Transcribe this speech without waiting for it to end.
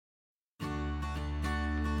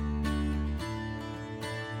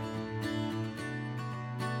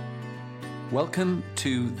Welcome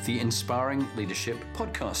to the Inspiring Leadership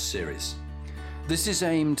podcast series. This is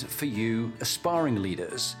aimed for you aspiring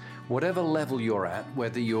leaders, whatever level you're at,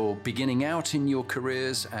 whether you're beginning out in your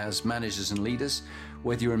careers as managers and leaders,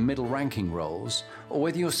 whether you're in middle ranking roles, or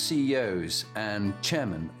whether you're CEOs and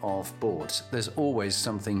chairman of boards. There's always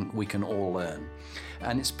something we can all learn.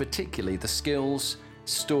 And it's particularly the skills,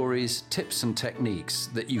 stories, tips and techniques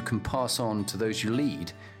that you can pass on to those you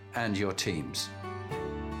lead and your teams.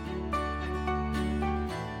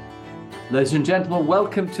 Ladies and gentlemen,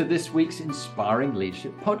 welcome to this week's Inspiring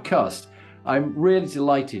Leadership podcast. I'm really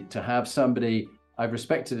delighted to have somebody I've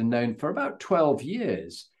respected and known for about 12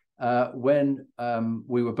 years when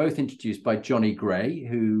we were both introduced by Johnny Gray,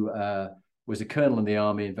 who was a colonel in the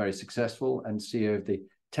army and very successful, and CEO of the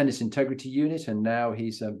Tennis Integrity Unit, and now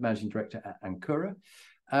he's a managing director at Ancura.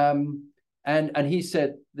 And he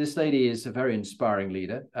said, this lady is a very inspiring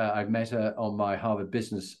leader. I've met her on my Harvard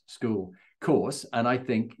Business School course, and I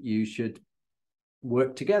think you should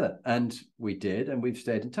work together. And we did, and we've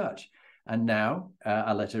stayed in touch. And now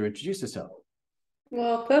I'll let her introduce herself.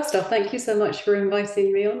 Well, first off, thank you so much for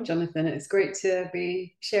inviting me on, Jonathan. It's great to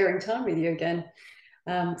be sharing time with you again.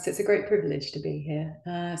 So it's a great privilege to be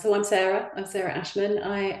here. So I'm Sarah Ashman.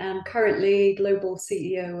 I am currently Global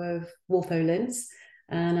CEO of Wolff Olins,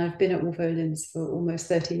 and I've been at Wolff Olins for almost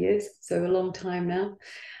 30 years, so a long time now.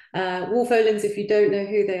 Wolff Olins, if you don't know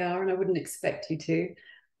who they are, and I wouldn't expect you to,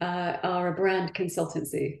 are a brand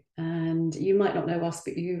consultancy. And you might not know us,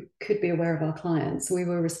 but you could be aware of our clients. We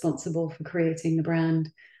were responsible for creating the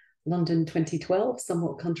brand London 2012,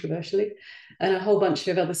 somewhat controversially, and a whole bunch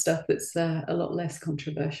of other stuff that's a lot less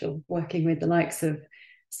controversial, working with the likes of,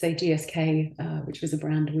 say, GSK, which was a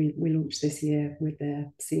brand we launched this year with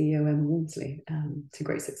their CEO, Emma Walmsley, to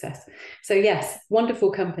great success. So yes,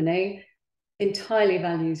 wonderful company, entirely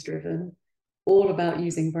values driven, all about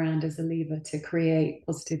using brand as a lever to create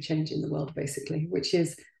positive change in the world, basically, which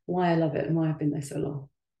is why I love it and why I've been there so long.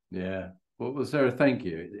 Yeah. Well, Sarah, thank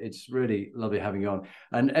you. It's really lovely having you on.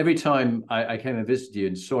 And every time I came and visited you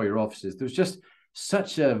and saw your offices, there was just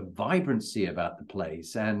such a vibrancy about the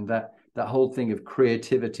place, and that whole thing of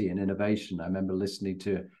creativity and innovation. I remember listening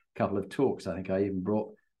to a couple of talks. I think I even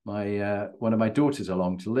brought my one of my daughters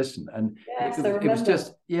along to listen, and yes, it was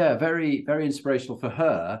just very, very inspirational for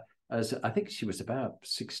her, as I think she was about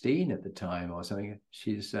 16 at the time or something.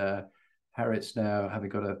 She's Harriet's now, having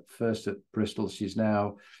got a first at Bristol, she's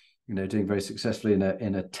now doing very successfully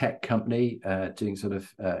in a tech company, doing sort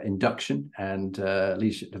of induction and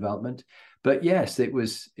leadership development. But yes, it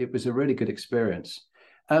was a really good experience.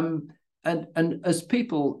 And as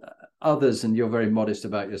people, others, and you're very modest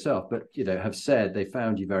about yourself, but have said they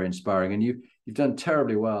found you very inspiring, and you've done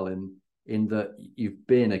terribly well in that you've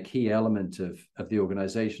been a key element of the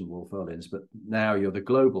organization, Wolff Olins, but now you're the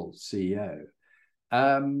global CEO.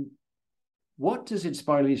 What does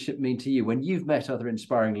inspiring leadership mean to you when you've met other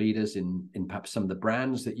inspiring leaders in perhaps some of the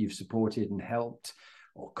brands that you've supported and helped,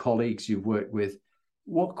 or colleagues you've worked with?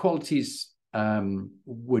 What qualities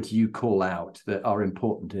would you call out that are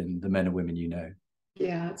important in the men and women you know?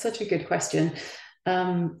 Yeah, it's such a good question.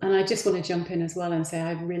 And I just want to jump in as well and say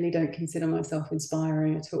I really don't consider myself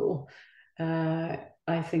inspiring at all.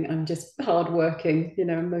 I think I'm just hardworking,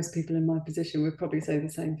 and most people in my position would probably say the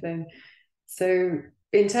same thing. So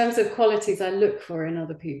in terms of qualities I look for in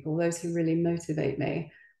other people, those who really motivate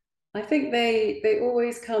me, I think they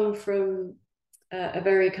always come from a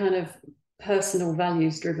very kind of personal,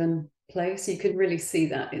 values-driven place. You can really see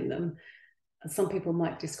that in them. Some people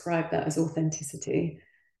might describe that as authenticity.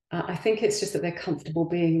 I think it's just that they're comfortable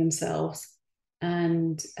being themselves,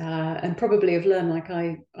 and probably have learned, like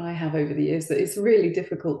I have over the years, that it's really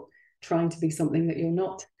difficult trying to be something that you're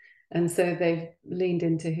not. And so they've leaned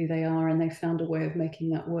into who they are, and they've found a way of making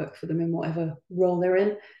that work for them in whatever role they're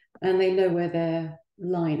in. And they know where their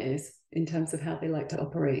line is in terms of how they like to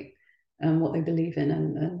operate and what they believe in,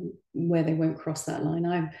 and where they won't cross that line.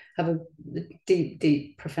 I have a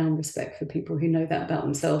deep, profound respect for people who know that about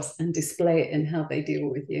themselves and display it in how they deal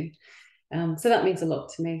with you. So that means a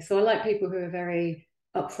lot to me. So I like people who are very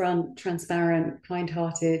upfront, transparent,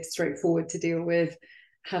 kind-hearted, straightforward to deal with,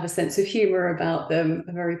 have a sense of humor about them,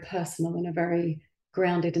 are very personal and are very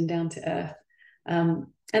grounded and down to earth.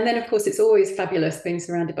 And then, of course, it's always fabulous being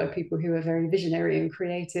surrounded by people who are very visionary and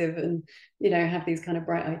creative and, have these kind of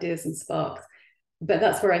bright ideas and sparks. But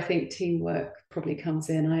that's where I think teamwork probably comes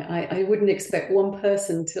in. I wouldn't expect one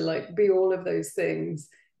person to be all of those things.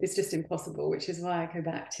 It's just impossible, which is why I go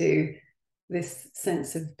back to this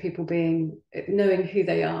sense of people knowing who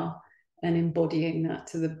they are and embodying that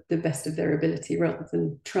to the best of their ability, rather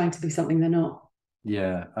than trying to be something they're not.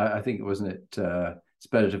 Yeah, I think, wasn't it it's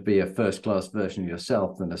better to be a first-class version of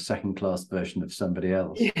yourself than a second-class version of somebody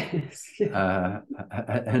else. Yes.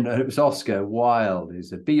 And it was Oscar Wilde who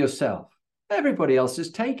said, "Be yourself. Everybody else is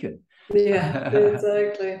taken." Yeah,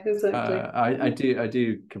 exactly. I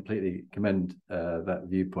do completely commend that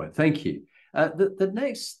viewpoint. Thank you. The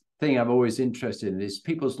next thing I'm always interested in is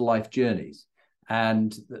people's life journeys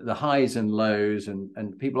and the highs and lows.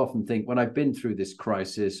 And people often think, when I've been through this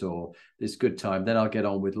crisis or this good time, then I'll get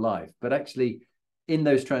on with life. But actually, in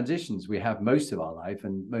those transitions, we have most of our life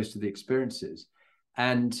and most of the experiences.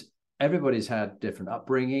 And everybody's had different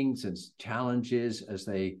upbringings and challenges as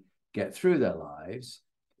they get through their lives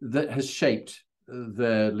that has shaped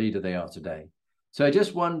the leader they are today. So I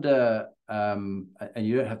just wonder, and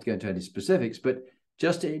you don't have to go into any specifics, but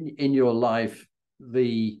just in your life,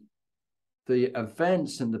 the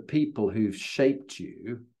events and the people who've shaped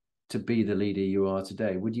you to be the leader you are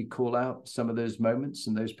today, would you call out some of those moments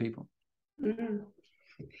and those people? Mm-hmm.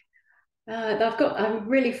 I'm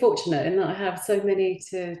really fortunate in that I have so many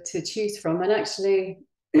to choose from. And actually,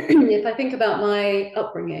 if I think about my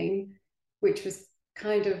upbringing, which was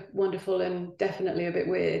kind of wonderful and definitely a bit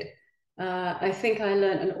weird, I think I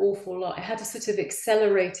learned an awful lot. I had a sort of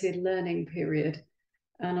accelerated learning period,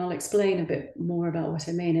 and I'll explain a bit more about what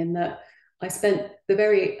I mean, in that I spent the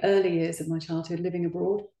very early years of my childhood living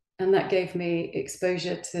abroad, and that gave me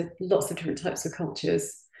exposure to lots of different types of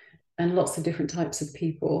cultures and lots of different types of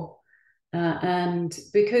people. And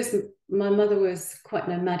because my mother was quite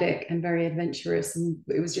nomadic and very adventurous, and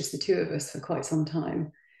it was just the two of us for quite some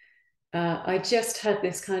time, I just had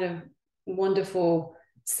this kind of wonderful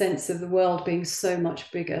sense of the world being so much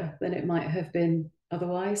bigger than it might have been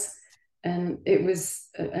otherwise. And it was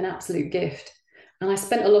an absolute gift. And I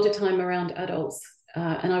spent a lot of time around adults,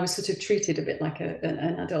 and I was sort of treated a bit like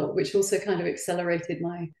an adult, which also kind of accelerated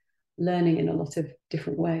my learning in a lot of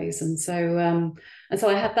different ways. And so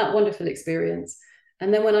I had that wonderful experience.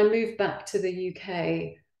 And then when I moved back to the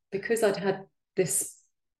UK, because I'd had this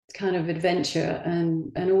kind of adventure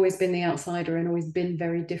and always been the outsider and always been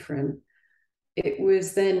very different, it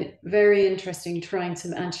was then very interesting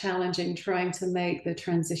and challenging trying to make the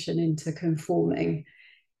transition into conforming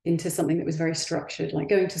into something that was very structured. Like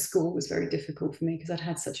going to school was very difficult for me because I'd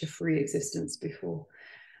had such a free existence before.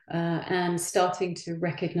 And starting to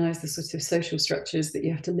recognize the sort of social structures that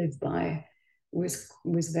you have to live by was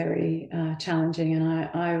very challenging, and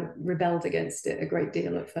I rebelled against it a great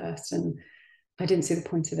deal at first, and I didn't see the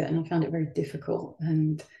point of it, and I found it very difficult,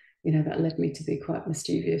 and that led me to be quite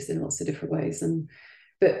mischievous in lots of different ways.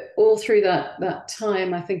 But all through that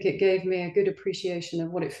time, I think it gave me a good appreciation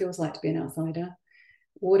of what it feels like to be an outsider,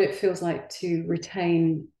 what it feels like to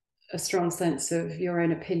retain a strong sense of your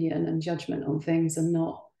own opinion and judgment on things and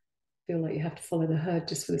not feel like you have to follow the herd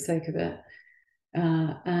just for the sake of it,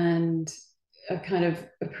 and a kind of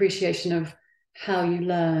appreciation of how you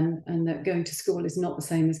learn, and that going to school is not the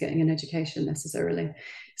same as getting an education necessarily.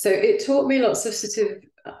 So it taught me lots of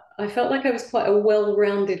I felt like I was quite a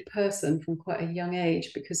well-rounded person from quite a young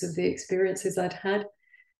age because of the experiences I'd had,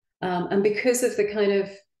 and because of the kind of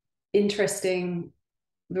interesting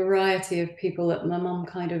variety of people that my mum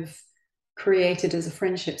kind of created as a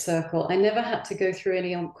friendship circle. I never had to go through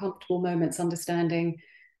any uncomfortable moments understanding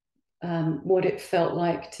what it felt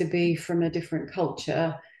like to be from a different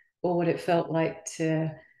culture, or what it felt like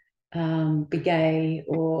to be gay,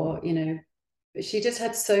 or she just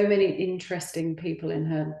had so many interesting people in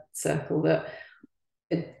her circle that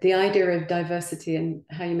the idea of diversity and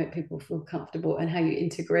how you make people feel comfortable and how you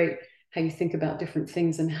integrate, how you think about different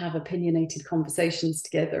things and have opinionated conversations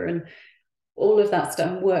together, and all of that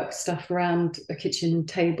stuff, and work stuff around a kitchen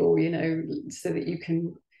table, so that you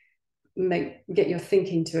can get your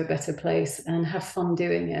thinking to a better place and have fun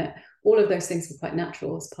doing it. All of those things were quite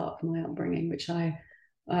natural as part of my upbringing, which I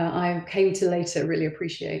came to later really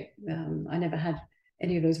appreciate. I never had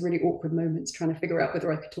any of those really awkward moments trying to figure out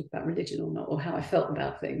whether I could talk about religion or not, or how I felt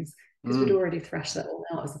about things, because we'd already thrashed that all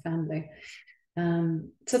out as a family.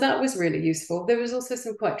 So that was really useful. There was also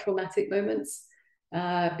some quite traumatic moments,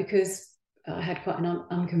 because I had quite an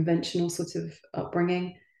unconventional sort of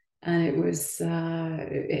upbringing, and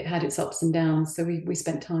it had its ups and downs. So we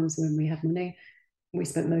spent times when we had money. We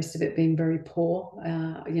spent most of it being very poor.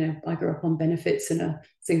 I grew up on benefits in a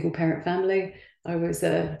single parent family. I was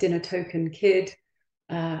a dinner token kid.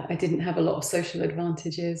 I didn't have a lot of social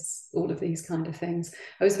advantages, all of these kind of things.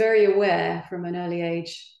 I was very aware from an early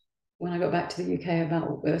age when I got back to the UK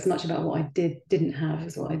about as much about what I didn't have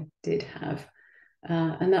as what I did have.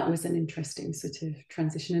 And that was an interesting sort of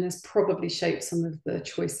transition, and has probably shaped some of the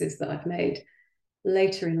choices that I've made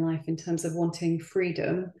later in life in terms of wanting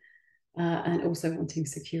freedom, and also wanting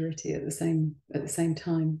security at the same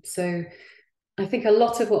time. So I think a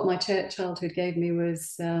lot of what my childhood gave me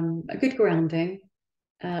was a good grounding,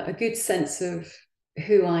 a good sense of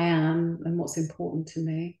who I am and what's important to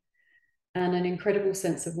me, and an incredible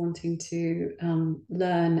sense of wanting to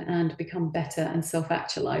learn and become better and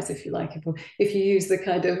self-actualize, if you like, if you use the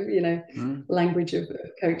kind of language of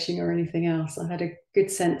coaching or anything else. I had a good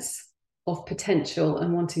sense of potential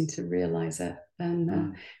and wanting to realize it,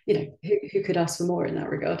 and who could ask for more in that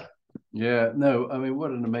regard? Yeah, no, I mean,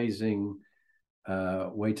 what an amazing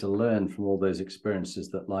way to learn from all those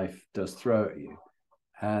experiences that life does throw at you.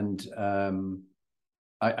 And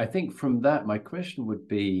I think from that, my question would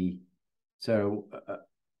be, so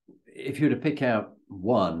if you were to pick out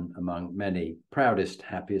one among many, proudest,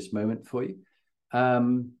 happiest moment for you,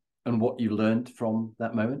 and what you learned from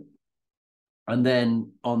that moment. And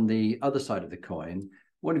then on the other side of the coin,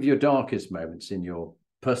 one of your darkest moments in your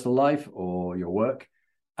personal life or your work,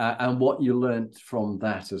 and what you learned from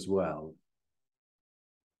that as well.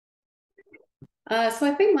 So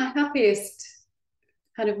I think my happiest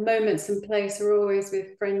kind of moments and place are always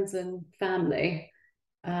with friends and family.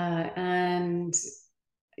 And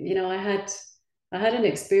I had an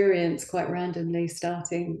experience quite randomly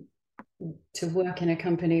starting to work in a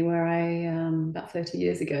company where I about 30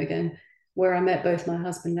 years ago again, where I met both my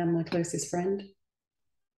husband and my closest friend.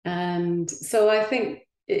 And so I think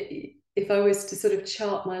if I was to sort of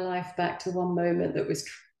chart my life back to one moment that was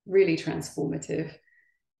really transformative,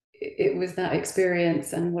 it was that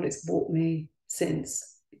experience and what it's brought me since.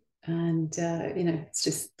 And it's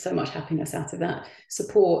just so much happiness out of that,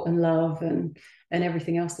 support and love and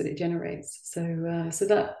everything else that it generates. So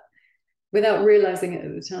that, without realizing it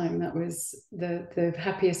at the time, that was the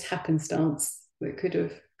happiest happenstance that could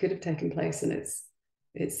have taken place, and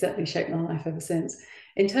it's certainly shaped my life ever since.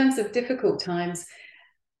 In terms of difficult times,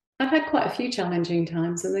 I've had quite a few challenging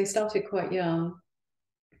times, and they started quite young.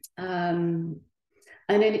 And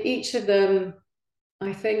in each of them,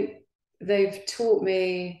 I think they've taught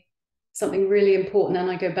me something really important,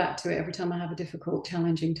 and I go back to it every time I have a difficult,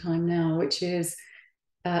 challenging time now, which is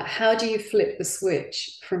how do you flip the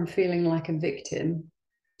switch from feeling like a victim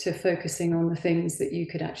to focusing on the things that you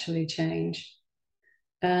could actually change?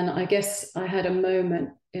 And I guess I had a moment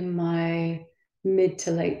in my mid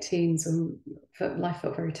to late teens when life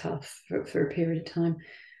felt very tough for a period of time.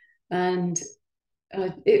 And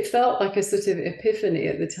it felt like a sort of epiphany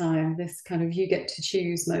at the time, this kind of you get to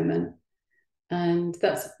choose moment. And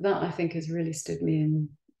that I think has really stood me in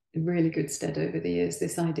really good stead over the years,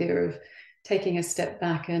 this idea of taking a step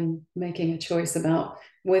back and making a choice about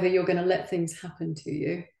whether you're going to let things happen to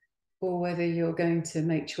you or whether you're going to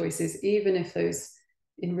make choices, even if those,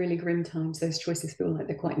 in really grim times, those choices feel like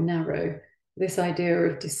they're quite narrow. This idea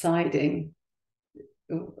of deciding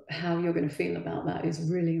how you're going to feel about that is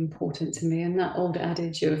really important to me. And that old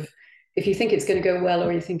adage of, if you think it's going to go well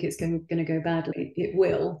or you think it's going to go badly, it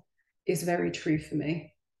will, is very true for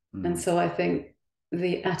me. And so I think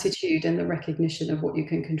the attitude and the recognition of what you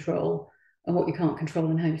can control and what you can't control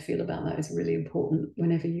and how you feel about that is really important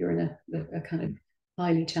whenever you're in a kind of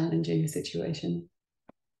highly challenging situation.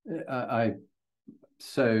 I'm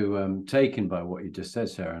so taken by what you just said,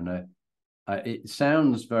 Sarah, and it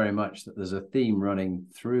sounds very much that there's a theme running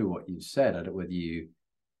through what you said. I don't know whether you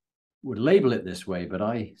would label it this way, but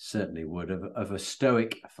I certainly would, of a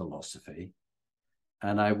Stoic philosophy.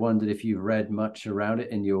 And I wondered if you've read much around it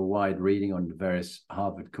in your wide reading on the various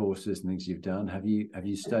Harvard courses and things you've done. Have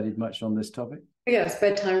you studied much on this topic? Yeah, it's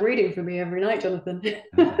bedtime reading for me every night, Jonathan.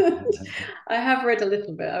 I have read a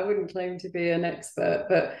little bit. I wouldn't claim to be an expert,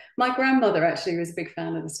 but my grandmother actually was a big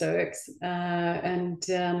fan of the Stoics, and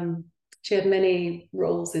she had many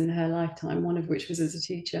roles in her lifetime, one of which was as a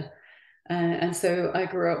teacher. And so I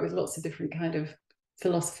grew up with lots of different kind of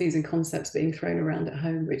philosophies and concepts being thrown around at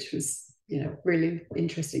home, which was, really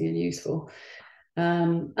interesting and useful.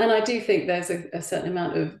 And I do think there's a certain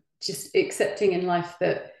amount of just accepting in life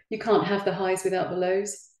that you can't have the highs without the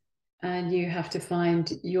lows, and you have to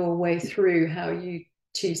find your way through how you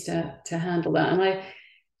choose to handle that. And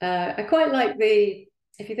I quite like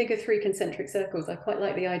if you think of three concentric circles, I quite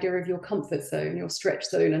like the idea of your comfort zone, your stretch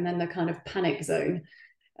zone, and then the kind of panic zone,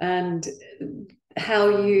 and how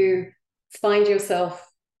you find yourself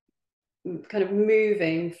kind of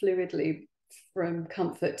moving fluidly from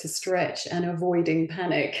comfort to stretch and avoiding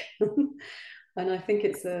panic. And I think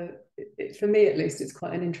for me at least, it's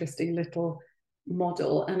quite an interesting little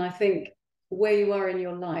model. And I think where you are in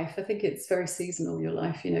your life, I think it's very seasonal, your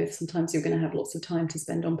life. Sometimes you're going to have lots of time to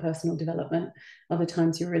spend on personal development. Other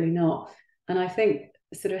times you're really not. And I think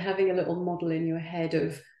sort of having a little model in your head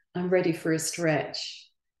of, I'm ready for a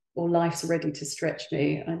stretch, or life's ready to stretch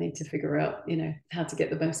me. I need to figure out, how to get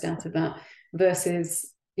the most out of that,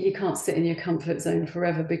 versus you can't sit in your comfort zone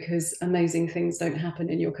forever, because amazing things don't happen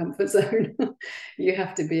in your comfort zone. You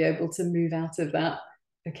have to be able to move out of that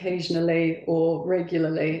occasionally or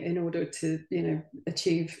regularly in order to,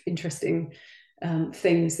 achieve interesting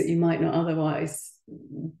things that you might not otherwise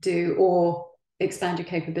do, or expand your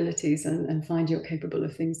capabilities and find you're capable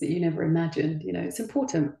of things that you never imagined. It's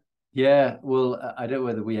important. Yeah, well, I don't know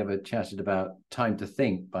whether we ever chatted about Time to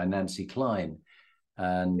Think by Nancy Kline.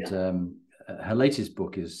 And her latest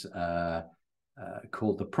book is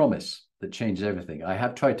called The Promise That Changed Everything. I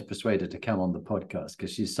have tried to persuade her to come on the podcast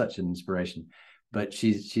because she's such an inspiration, but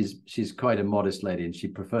she's quite a modest lady and she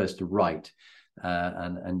prefers to write.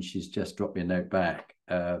 And she's just dropped me a note back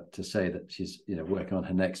to say that she's working on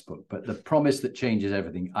her next book. But The Promise That Changes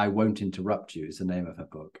Everything, I Won't Interrupt You, is the name of her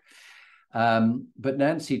book. But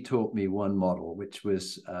Nancy taught me one model, which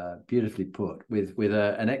was beautifully put with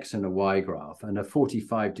an X and a Y graph and a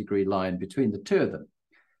 45-degree line between the two of them,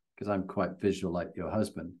 because I'm quite visual like your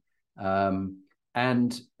husband.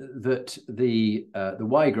 And that the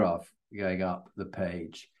Y graph going up the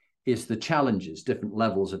page is the challenges, different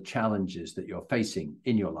levels of challenges that you're facing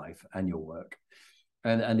in your life and your work.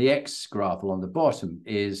 And the X graph along the bottom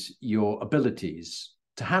is your abilities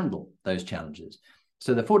to handle those challenges.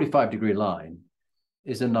 So the 45-degree line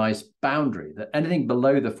is a nice boundary that anything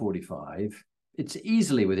below the 45, it's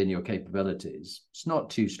easily within your capabilities. It's not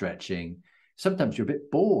too stretching. Sometimes you're a bit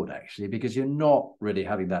bored, actually, because you're not really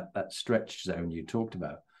having that stretch zone you talked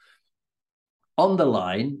about. On the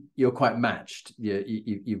line, you're quite matched.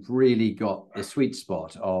 You've really got the sweet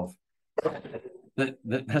spot of,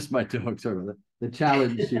 that's my dog, sorry, the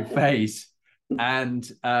challenge you face and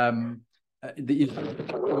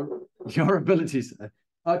your abilities.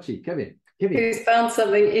 Archie, come here. He's found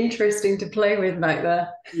something interesting to play with back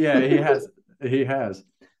there. Yeah, he has.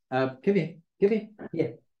 Come here. Yeah, come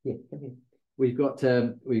here. We've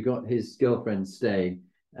got his girlfriend staying,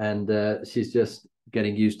 and she's just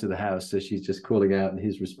getting used to the house, so she's just calling out and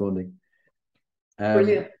he's responding.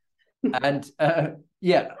 Brilliant. And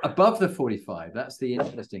above the 45, that's the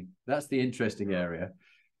interesting area.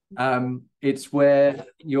 It's where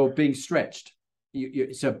you're being stretched.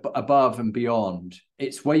 So above and beyond,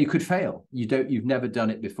 it's where you could fail. You've never done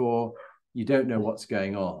it before. You don't know what's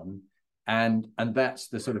going on, and that's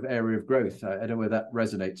the sort of area of growth. I don't know whether that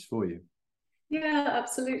resonates for you. Yeah,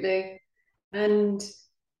 absolutely. And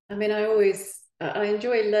I mean, I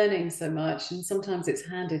enjoy learning so much, and sometimes it's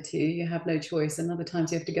handed to you. You have no choice, and other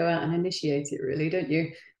times you have to go out and initiate it, really, don't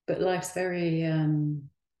you? But life's very,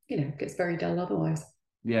 gets very dull otherwise.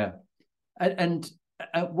 Yeah, and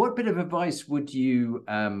what bit of advice would you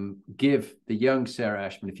give the young Sarah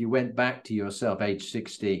Ashman if you went back to yourself, age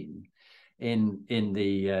 16, in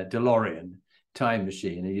the DeLorean time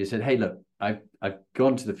machine, and you said, "Hey, look, I've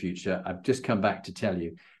gone to the future. I've just come back to tell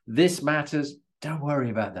you this matters. Don't worry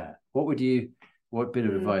about that." What bit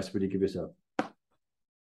of advice would you give yourself?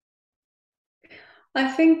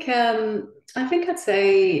 I think I'd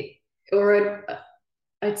say, or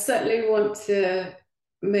I'd certainly want to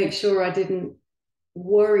make sure I didn't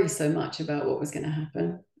worry so much about what was going to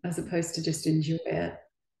happen, as opposed to just enjoy it.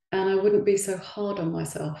 And I wouldn't be so hard on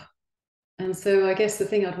myself. And so I guess the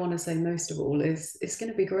thing I'd want to say most of all is it's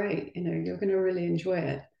going to be great. You're going to really enjoy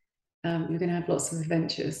it. You're going to have lots of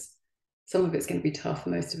adventures. Some of it's going to be tough.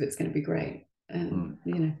 Most of it's going to be great. And,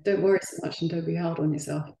 don't worry so much and don't be hard on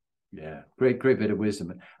yourself. Yeah, great bit of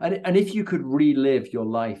wisdom. And if you could relive your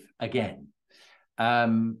life again,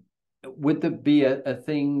 would there be a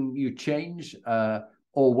thing you change?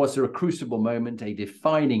 Or was there a crucible moment, a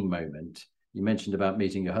defining moment? You mentioned about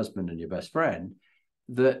meeting your husband and your best friend,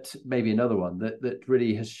 that maybe another one that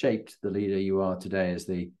really has shaped the leader you are today as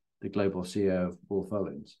the global CEO of Wolff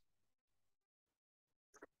Olins.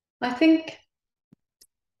 I think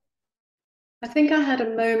I had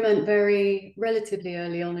a moment very relatively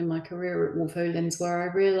early on in my career at Wolff Olins where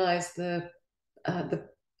I realized the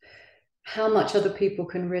how much other people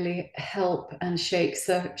can really help and shape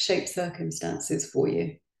circumstances for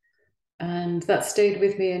you. And that stayed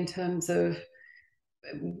with me in terms of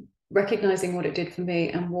recognizing what it did for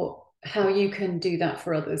me and how you can do that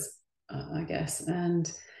for others, I guess. And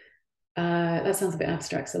that sounds a bit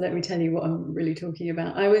abstract, so let me tell you what I'm really talking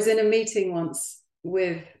about. I was in a meeting once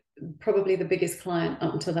with probably the biggest client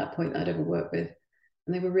up until that point that I'd ever worked with,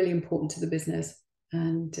 and they were really important to the business,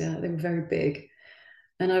 and they were very big.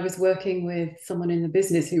 And I was working with someone in the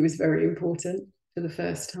business who was very important for the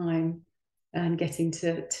first time, and getting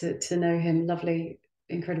to know him. Lovely,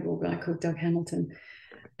 incredible guy called Doug Hamilton.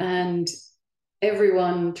 And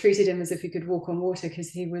everyone treated him as if he could walk on water because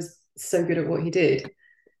he was so good at what he did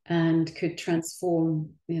and could transform,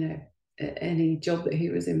 any job that he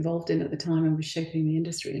was involved in at the time, and was shaping the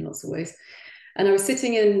industry in lots of ways. And I was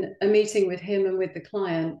sitting in a meeting with him and with the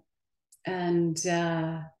client, and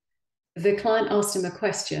the client asked him a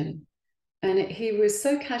question, and he was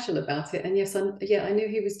so casual about it. And yes, I knew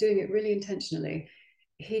he was doing it really intentionally.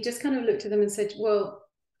 He just kind of looked at them and said, well,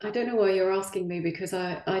 I don't know why you're asking me, because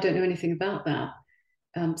I don't know anything about that.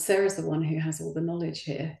 Sarah's the one who has all the knowledge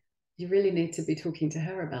here. You really need to be talking to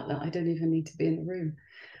her about that. I don't even need to be in the room.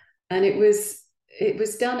 And it was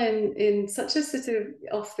done in such a sort of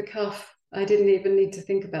off the cuff, I didn't even need to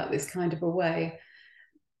think about this kind of a way.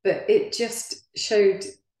 But it just showed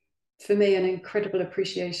for me an incredible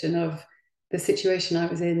appreciation of the situation I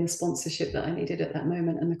was in, the sponsorship that I needed at that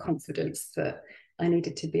moment, and the confidence that I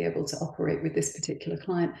needed to be able to operate with this particular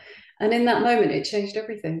client. And in that moment, it changed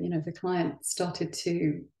everything. The client started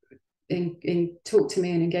to talk to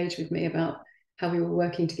me and engage with me about how we were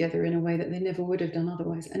working together in a way that they never would have done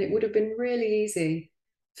otherwise. And it would have been really easy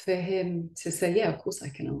for him to say, yeah, of course I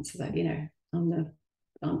can answer that.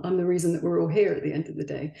 I'm the reason that we're all here at the end of the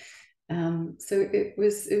day. So it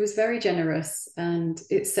was very generous, and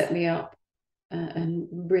it set me up and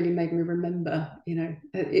really made me remember,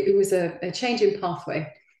 it was a change in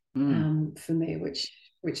pathway for me, which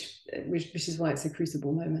is why it's a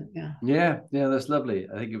crucible moment. Yeah, that's lovely.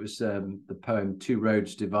 I think it was the poem "Two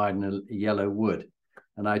Roads Divide in a Yellow Wood,"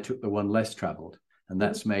 and I took the one less traveled, and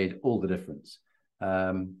that's made all the difference.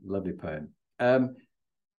 Lovely poem.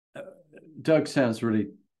 Doug sounds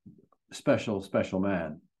really special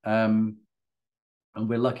man, and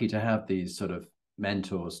we're lucky to have these sort of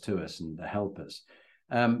mentors to us and help us,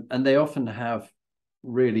 and they often have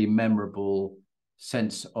really memorable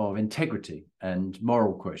sense of integrity and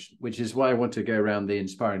moral quotient, which is why I want to go around the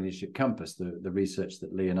Inspiring Leadership Compass, the research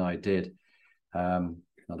that Lee and I did, our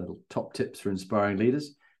little top tips for inspiring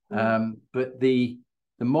leaders. But the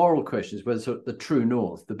moral question is whether sort of the true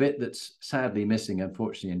north, the bit that's sadly missing,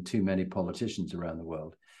 unfortunately, in too many politicians around the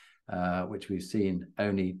world, which we've seen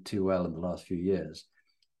only too well in the last few years.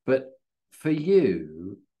 But for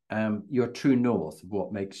you, your true north,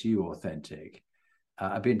 what makes you authentic,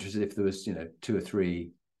 I'd be interested if there was, 2 or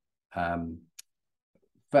 3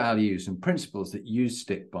 values and principles that you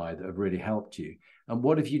stick by that have really helped you. And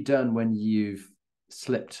what have you done when you've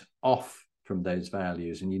slipped off from those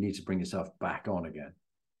values and you need to bring yourself back on again?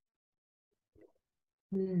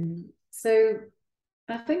 So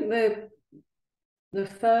I think the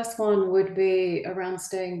first one would be around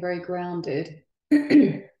staying very grounded.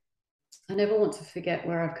 I never want to forget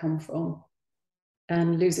where I've come from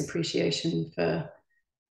and lose appreciation for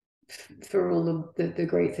all the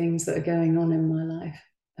great things that are going on in my life.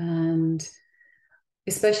 And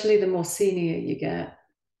especially the more senior you get,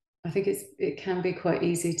 I think it can be quite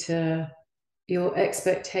easy your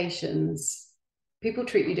expectations, people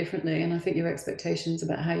treat you differently, and I think your expectations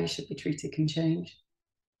about how you should be treated can change.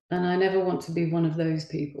 And I never want to be one of those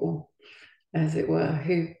people, as it were,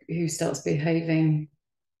 who starts behaving,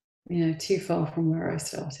 too far from where I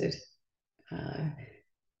started. I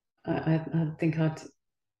think I'd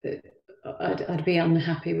be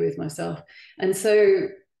unhappy with myself. And so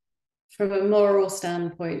from a moral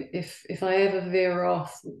standpoint, if I ever veer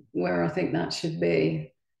off where I think that should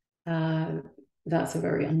be, that's a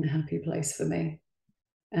very unhappy place for me.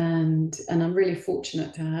 And I'm really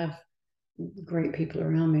fortunate to have great people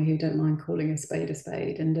around me who don't mind calling a spade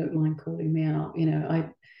and don't mind calling me out.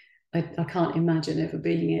 I can't imagine ever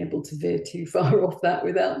being able to veer too far off that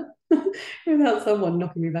without someone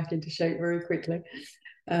knocking me back into shape very quickly.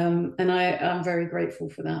 And I'm very grateful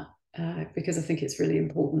for that, because I think it's really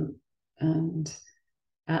important. And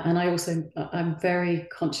I'm very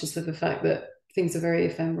conscious of the fact that things are very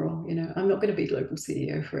ephemeral. I'm not going to be global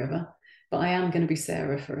CEO forever, but I am going to be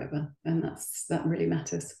Sarah forever, and that really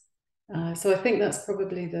matters. So I think that's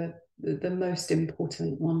probably the most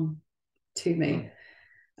important one to me.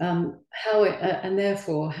 And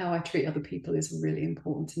therefore how I treat other people is really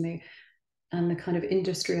important to me. And the kind of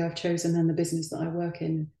industry I've chosen and the business that I work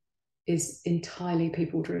in is entirely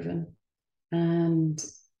people driven, and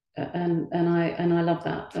I love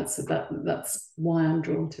that. That's why I'm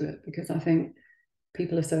drawn to it, because I think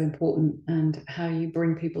people are so important, and how you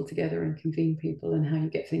bring people together and convene people, and how you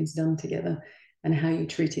get things done together, and how you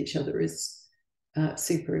treat each other is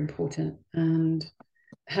super important. And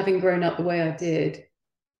having grown up the way I did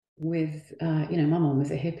with, my mom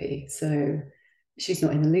was a hippie, so she's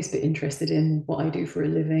not in the least bit interested in what I do for a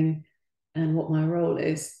living and what my role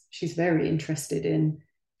is. She's very interested in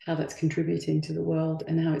how that's contributing to the world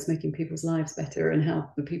and how it's making people's lives better and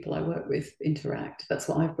how the people I work with interact. That's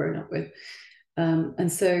what I've grown up with.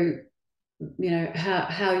 And so, you know,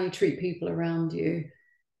 how you treat people around you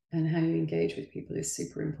and how you engage with people is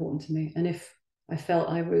super important to me. And if I felt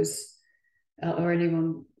I was, or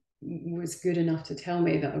anyone was good enough to tell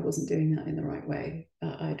me that I wasn't doing that in the right way,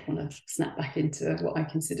 I'd want to snap back into what I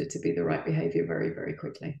consider to be the right behavior very, very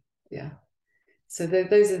quickly. Yeah. So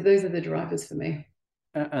those are the drivers for me.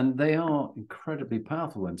 And they are incredibly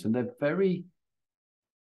powerful ones, and they're very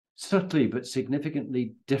subtly but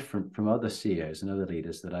significantly different from other CEOs and other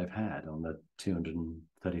leaders that I've had on the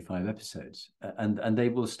 235 episodes. And they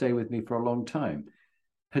will stay with me for a long time,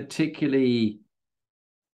 particularly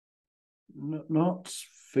not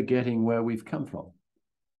forgetting where we've come from.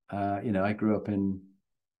 You know, I grew up in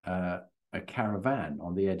a caravan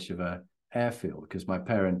on the edge of an airfield because my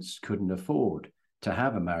parents couldn't afford to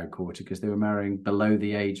have a married quarter because they were marrying below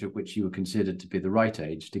the age at which you were considered to be the right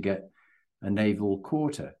age to get a naval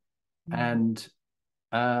quarter. And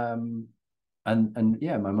yeah,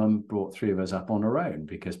 my mum brought three of us up on her own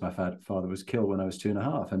because my father was killed when I was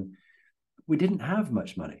 2.5, and we didn't have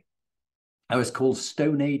much money. I was called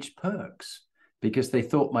Stone Age Perks because they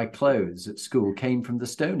thought my clothes at school came from the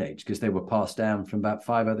Stone Age because they were passed down from about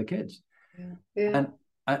 5 other kids. Yeah.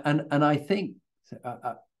 And I think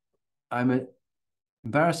I'm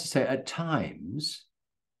embarrassed to say at times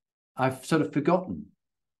I've sort of forgotten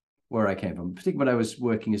where I came from, particularly when I was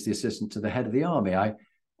working as the assistant to the head of the army. I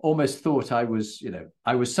almost thought I was, you know,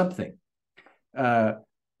 I was something.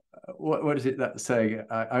 What is it that saying?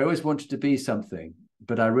 I always wanted to be something,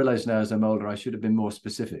 but I realize now as I'm older, I should have been more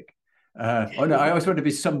specific. I always wanted to be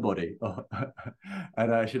somebody,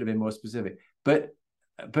 and I should have been more specific. But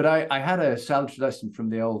I had a salutary lesson from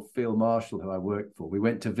the old field marshal who I worked for. We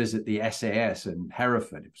went to visit the SAS in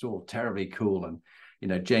Hereford. It was all terribly cool. And, you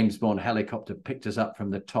know, James Bond helicopter picked us up from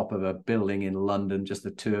the top of a building in London, just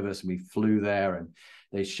the two of us, and we flew there, and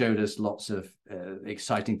they showed us lots of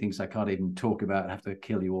exciting things I can't even talk about. I have to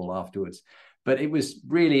kill you all afterwards. But it was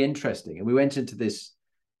really interesting. And we went into this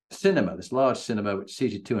cinema, this large cinema, which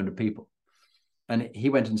seated 200 people. And he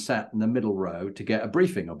went and sat in the middle row to get a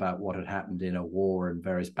briefing about what had happened in a war and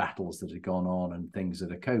various battles that had gone on and things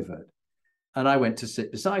that are covert. And I went to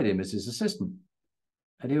sit beside him as his assistant.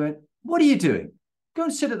 And he went, "What are you doing? Go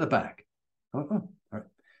and sit at the back." All right.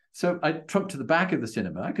 So I trumped to the back of the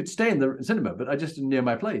cinema. I could stay in the cinema, but I just didn't know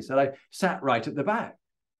my place. And I sat right at the back.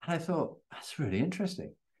 And I thought, that's really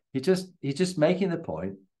interesting. He's just making the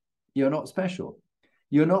point, you're not special.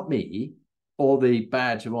 You're not me or the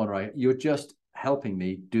badge of honor. You're just helping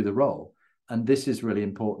me do the role. And this is really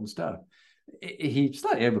important stuff. He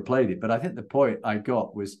slightly overplayed it, but I think the point I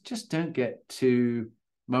got was just don't get too,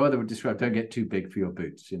 my mother would describe, don't get too big for your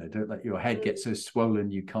boots. You know, don't let your head get so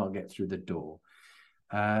swollen you can't get through the door.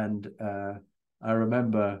 And I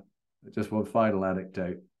remember just one final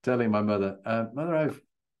anecdote, telling my mother, Mother,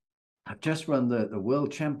 I've just run the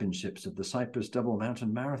World Championships of the Cyprus Double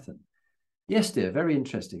Mountain Marathon. Yes, dear, very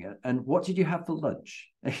interesting. And what did you have for lunch?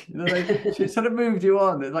 She sort of moved you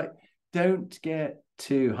on. Like, don't get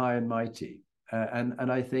too high and mighty.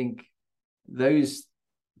 And I think those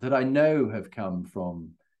that I know have come from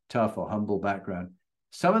tough or humble background,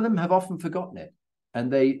 some of them have often forgotten it,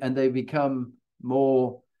 and they become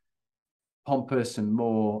more pompous and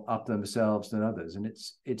more up themselves than others. And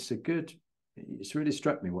it's really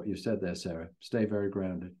struck me what you said there, Sarah. Stay very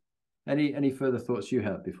grounded. Any further thoughts you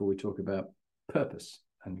have before we talk about purpose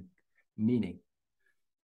and meaning?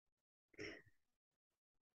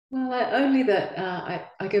 Well, only that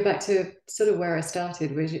I go back to sort of where I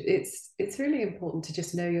started, which it's really important to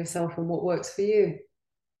just know yourself and what works for you.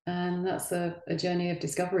 And that's a journey of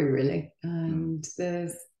discovery, really. And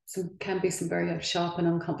can be some very sharp and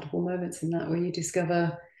uncomfortable moments in that, where you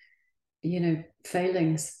discover, you know,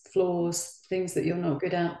 failings, flaws, things that you're not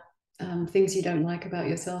good at, things you don't like about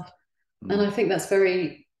yourself. And I think that's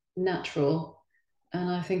very natural. And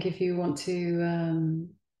I think if you want to,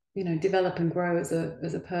 you know, develop and grow as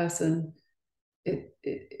a person,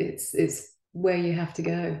 it's where you have to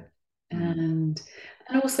go. And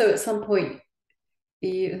also at some point,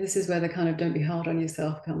 this is where the kind of don't be hard on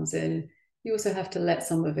yourself comes in. You also have to let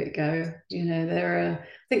some of it go. You know, I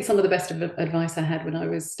think some of the best advice I had when I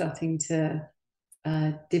was starting to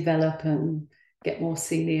develop and get more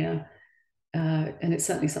senior, and it's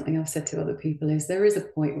certainly something I've said to other people, is there is a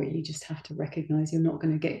point where you just have to recognize you're not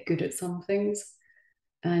going to get good at some things.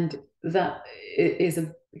 And that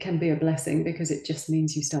can be a blessing, because it just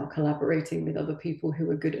means you start collaborating with other people who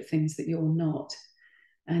are good at things that you're not.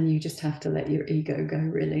 And you just have to let your ego go,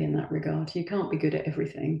 really, in that regard. You can't be good at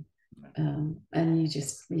everything. And you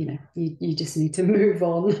just, you just need to move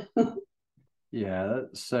on. Yeah,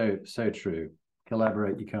 that's so true.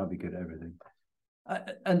 Collaborate. You can't be good at everything.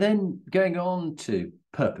 And then going on to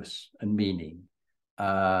purpose and meaning,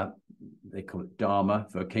 they call it dharma,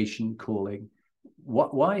 vocation, calling.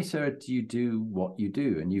 Why, Sarah, do you do what you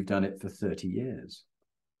do? And you've done it for 30 years.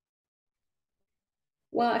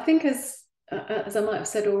 Well, I think as I might have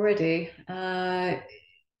said already,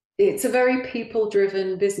 it's a very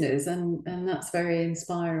people-driven business, and that's very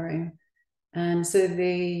inspiring. And so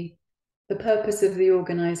the purpose of the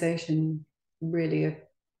organization really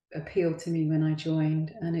appealed to me when I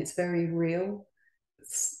joined, and it's very real.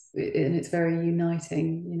 And it's very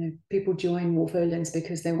uniting. People join Wolff Olins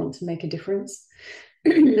because they want to make a difference.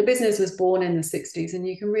 The business was born in the 60s, and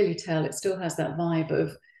you can really tell it still has that vibe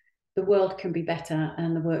of the world can be better,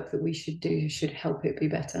 and the work that we should do should help it be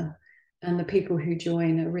better. And the people who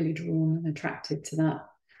join are really drawn and attracted to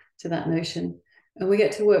that notion. And we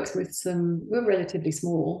get to work with we're relatively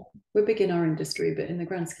small. We're big in our industry, but in the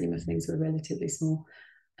grand scheme of things, we're relatively small.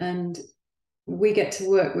 And we get to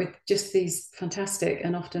work with just these fantastic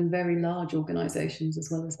and often very large organizations, as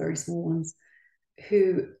well as very small ones,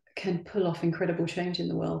 who can pull off incredible change in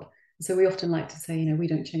the world. So we often like to say, we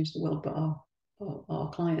don't change the world, but our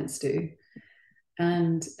clients do.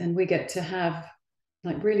 And we get to have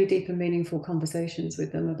like really deep and meaningful conversations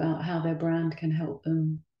with them about how their brand can help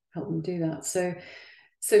them do that. So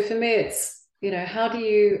for me, it's, how do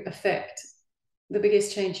you affect the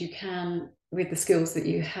biggest change you can with the skills that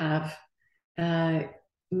you have,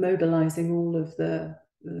 mobilizing all of the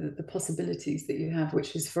possibilities that you have,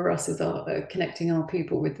 which is for us is connecting our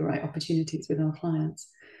people with the right opportunities with our clients,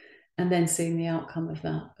 and then seeing the outcome of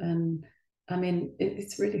that. And I mean,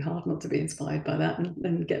 it's really hard not to be inspired by that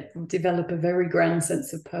and develop a very grand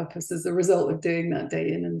sense of purpose as a result of doing that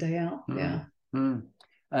day in and day out. Yeah.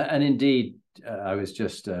 And indeed, I was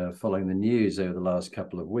just following the news over the last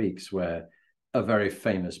couple of weeks where a very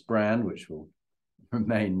famous brand, which will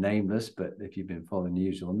remain nameless, but if you've been following the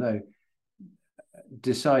news, you'll know,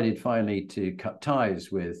 decided finally to cut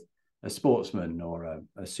ties with a sportsman or a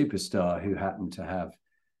superstar who happened to have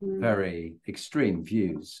very extreme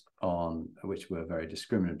views on, which were very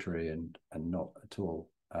discriminatory and not at all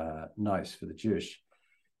nice for the Jewish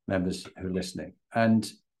members who are listening.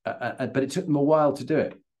 But it took them a while to do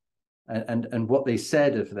it. And what they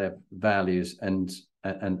said of their values and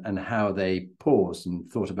how they paused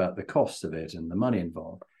and thought about the cost of it and the money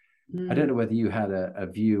involved. I don't know whether you had a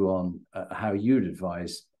view on how you'd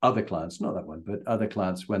advise other clients, not that one, but other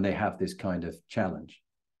clients when they have this kind of challenge.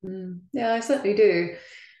 Yeah, I certainly do.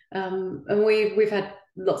 And we've had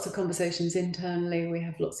lots of conversations internally. We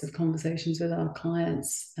have lots of conversations with our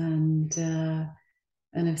clients, and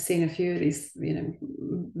I've seen a few of these,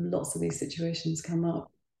 lots of these situations come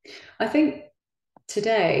up. I think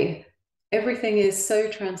today everything is so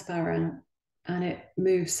transparent and it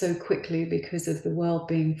moves so quickly because of the world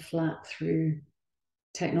being flat through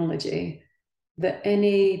technology, that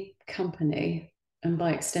any company, and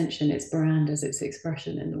by extension its brand as its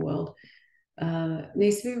expression in the world,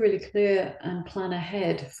 needs to be really clear and plan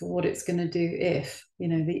ahead for what it's going to do if,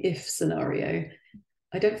 the if scenario.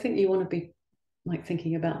 I don't think you want to be like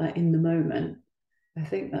thinking about that in the moment. I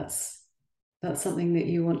think that's something that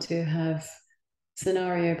you want to have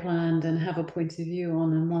scenario planned and have a point of view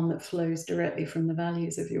on, and one that flows directly from the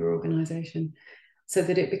values of your organization, so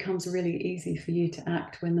that it becomes really easy for you to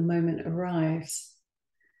act when the moment arrives.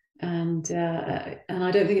 And I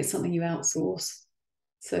don't think it's something you outsource.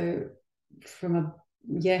 So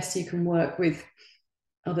yes, you can work with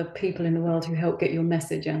other people in the world who help get your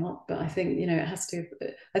message out, but I think, it has to,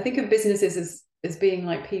 I think of businesses as being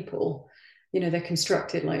like people. They're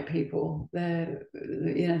constructed like people. They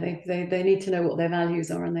need to know what their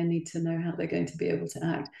values are, and they need to know how they're going to be able to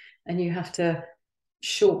act. And you have to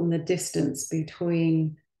shorten the distance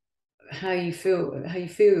between how you feel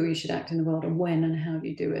you should act in the world and when and how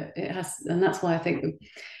you do it. And that's why I think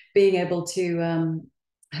being able to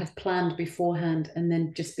have planned beforehand and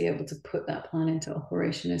then just be able to put that plan into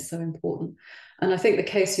operation is so important. And I think the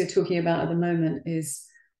case you're talking about at the moment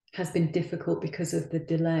has been difficult because of the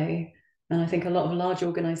delay. And I think a lot of large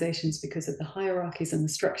organizations, because of the hierarchies and the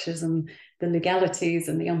structures and the legalities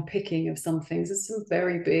and the unpicking of some things, there's some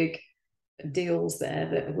very big deals there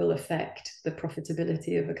that will affect the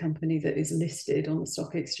profitability of a company that is listed on the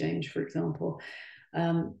stock exchange, for example.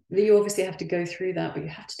 You obviously have to go through that, but you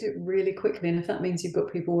have to do it really quickly. And if that means you've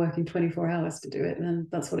got people working 24 hours to do it, then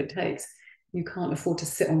that's what it takes. You can't afford to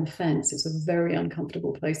sit on the fence. It's a very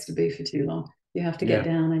uncomfortable place to be for too long. You have to get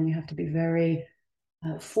down, and you have to be very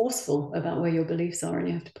forceful about where your beliefs are, and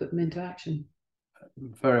you have to put them into action.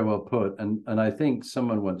 Very well put. And I think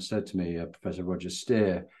someone once said to me, Professor Roger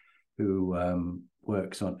Steer, who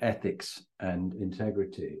works on ethics and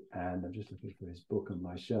integrity, and I'm just looking for his book on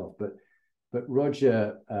my shelf, but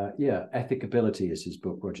Roger, Ethicability is his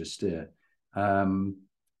book, Roger Steer.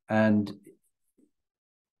 And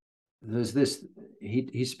there's this,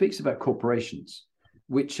 he speaks about corporations,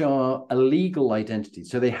 which are a legal identity.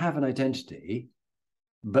 So they have an identity,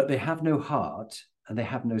 but they have no heart and they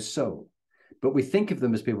have no soul. But we think of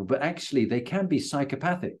them as people, but actually they can be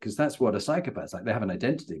psychopathic, because that's what a psychopath's like. They have an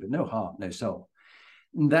identity, but no heart, no soul.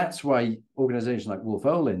 And that's why organizations like Wolff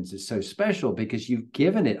Olins is so special, because you've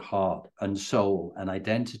given it heart and soul and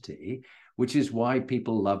identity, which is why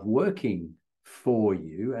people love working for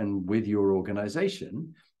you and with your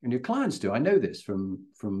organization, and your clients do. I know this from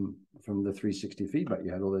the 360 feedback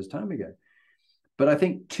you had all those time ago. But I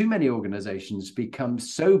think too many organizations become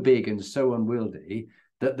so big and so unwieldy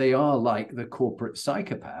that they are like the corporate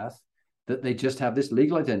psychopath, that they just have this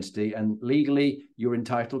legal identity, and legally you're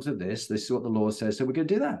entitled to this. This is what the law says, so we're going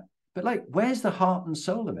to do that. But like, where's the heart and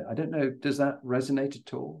soul of it? I don't know. Does that resonate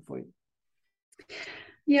at all for you?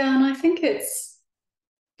 Yeah, and I think it's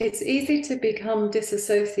easy to become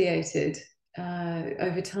disassociated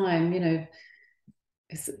over time.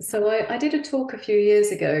 So I did a talk a few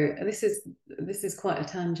years ago, and this is quite a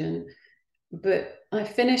tangent, but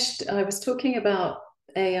I was talking about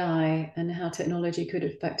AI and how technology could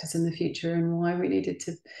affect us in the future, and why we needed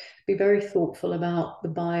to be very thoughtful about the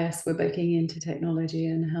bias we're baking into technology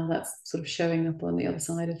and how that's sort of showing up on the other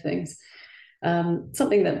side of things.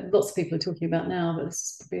 Something that lots of people are talking about now, but this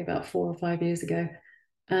is probably about 4 or 5 years ago.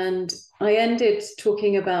 And I ended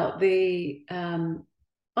talking about the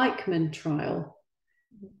Eichmann trial,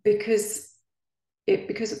 because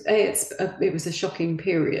it was a shocking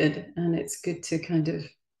period, and it's good to kind of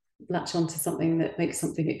latch onto something that makes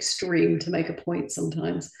something extreme to make a point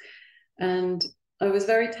sometimes. And I was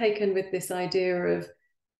very taken with this idea of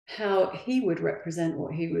how he would represent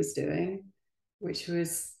what he was doing, which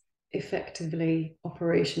was effectively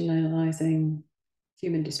operationalizing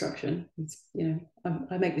human destruction.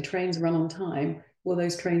 I make the trains run on time. Well,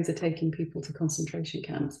 those trains are taking people to concentration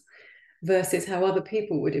camps, versus how other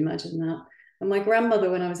people would imagine that. And my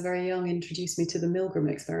grandmother, when I was very young, introduced me to the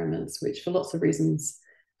Milgram experiments, which for lots of reasons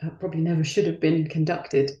probably never should have been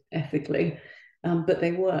conducted ethically, but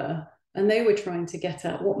they were. And they were trying to get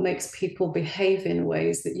at what makes people behave in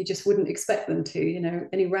ways that you just wouldn't expect them to.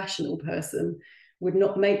 Any rational person would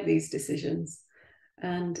not make these decisions.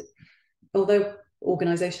 And although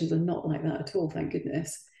organizations are not like that at all, thank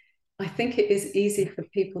goodness, I think it is easy for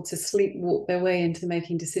people to sleepwalk their way into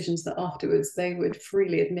making decisions that afterwards they would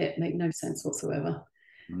freely admit make no sense whatsoever.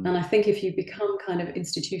 And I think if you become kind of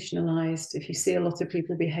institutionalized, if you see a lot of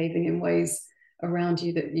people behaving in ways around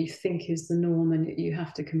you that you think is the norm and you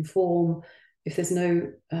have to conform, if there's no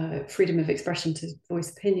freedom of expression to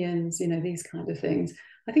voice opinions, these kind of things,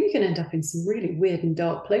 I think you can end up in some really weird and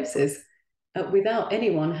dark places without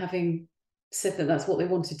anyone having said that that's what they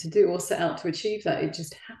wanted to do or set out to achieve that. It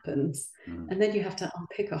just happens. And then you have to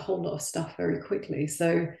unpick a whole lot of stuff very quickly.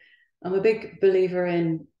 So I'm a big believer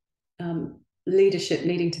in leadership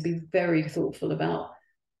needing to be very thoughtful about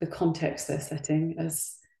the context they're setting.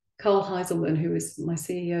 As Carl Heiselman, who was my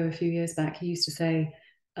CEO a few years back, he used to say,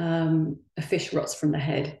 a fish rots from the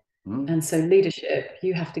head. And so leadership,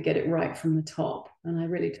 you have to get it right from the top. And I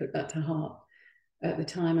really took that to heart at the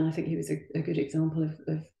time. And I think he was a good example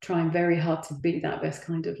of trying very hard to be that best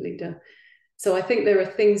kind of leader. So I think there are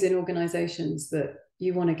things in organizations that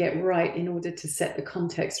you want to get right in order to set the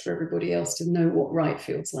context for everybody else to know what right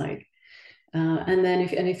feels like. And then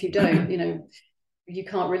if you don't, you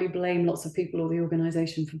can't really blame lots of people or the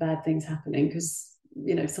organization for bad things happening, because,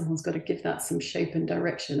 someone's got to give that some shape and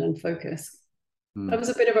direction and focus. That was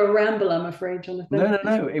a bit of a ramble, I'm afraid, Jonathan.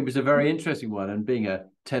 No. It was a very interesting one. And being a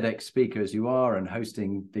TEDx speaker as you are and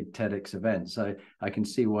hosting big TEDx events, I can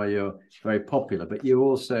see why you're very popular. But you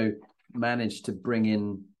also managed to bring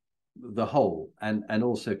in the whole and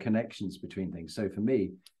also connections between things. So for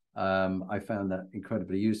me, I found that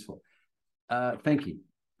incredibly useful. Thank you.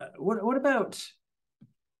 What about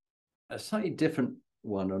a slightly different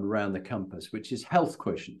one around the compass, which is health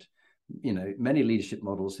quotient? Many leadership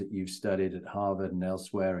models that you've studied at Harvard and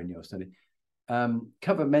elsewhere in your study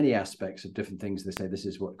cover many aspects of different things. They say this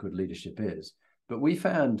is what good leadership is. But we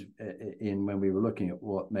found when we were looking at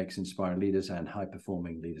what makes inspiring leaders and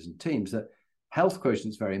high-performing leaders and teams, that health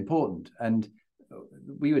quotient is very important. And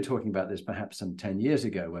we were talking about this perhaps some 10 years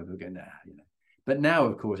ago, where we were going, But now,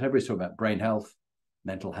 of course, everybody's talking about brain health,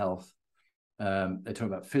 mental health. They're talking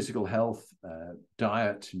about physical health,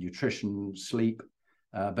 diet, nutrition, sleep.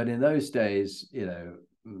 But in those days,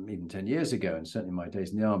 even 10 years ago, and certainly my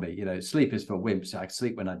days in the army, sleep is for wimps. I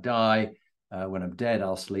sleep when I die. When I'm dead,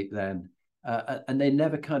 I'll sleep then. And they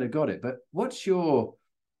never kind of got it. But what's your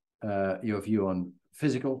view on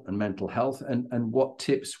physical and mental health, and what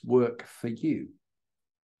tips work for you?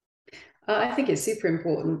 I think it's super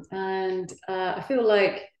important. And I feel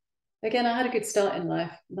like, again, I had a good start in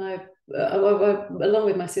life. Along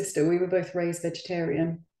with my sister, we were both raised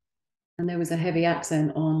vegetarian. And there was a heavy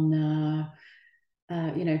accent on,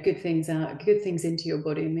 good things out, good things into your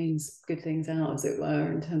body means good things out, as it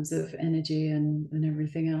were, in terms of energy and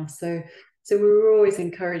everything else. So we were always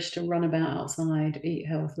encouraged to run about outside, eat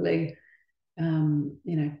healthily,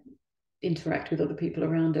 interact with other people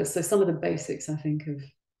around us. So some of the basics, I think, of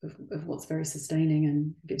what's very sustaining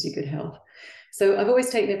and gives you good health. So I've always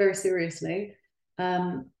taken it very seriously.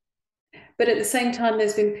 But at the same time,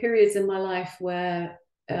 there's been periods in my life where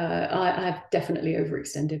I've definitely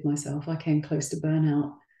overextended myself. I came close to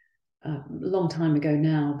burnout a long time ago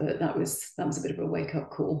now, but that was a bit of a wake-up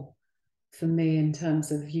call for me, in terms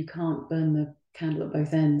of you can't burn the candle at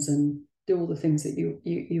both ends and do all the things that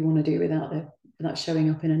you want to do without showing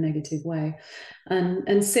up in a negative way.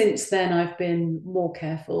 And since then, I've been more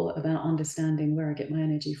careful about understanding where I get my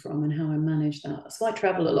energy from and how I manage that. So I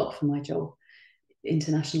travel a lot for my job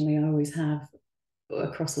internationally. I always have,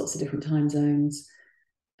 across lots of different time zones.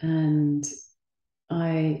 And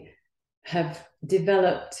I have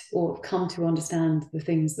developed or come to understand the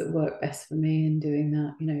things that work best for me in doing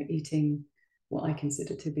that, eating what I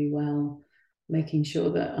consider to be well, making sure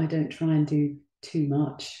that I don't try and do too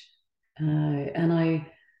much. And I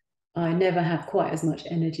never have quite as much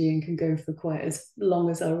energy and can go for quite as long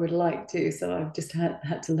as I would like to. So I've just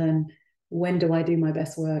had to learn, when do I do my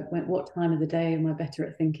best work? What time of the day am I better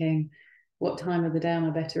at thinking? What time of the day am I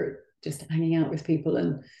better at just hanging out with people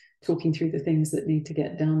and talking through the things that need to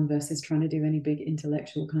get done, versus trying to do any big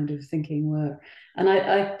intellectual kind of thinking work? And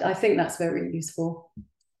I think that's very useful.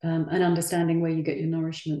 And understanding where you get your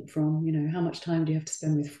nourishment from. How much time do you have to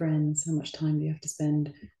spend with friends? How much time do you have to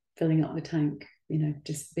spend filling up the tank?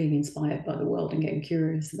 Just being inspired by the world and getting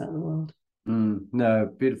curious about the world.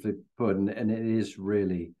 No, beautifully put. And it is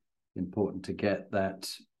really important to get that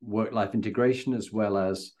work-life integration, as well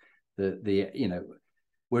as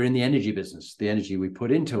we're in the energy business. The energy we put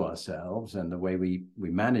into ourselves and the way we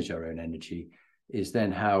manage our own energy is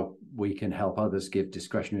then how we can help others give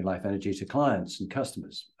discretionary life energy to clients and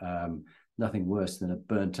customers. Nothing worse than a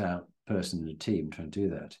burnt out person in a team trying to do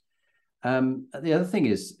that. The other thing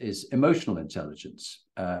is emotional intelligence,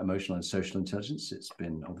 emotional and social intelligence. It's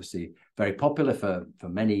been obviously very popular for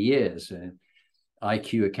many years.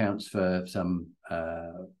 IQ accounts for some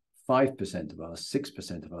 5% of our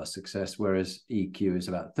 6% of our success, whereas EQ is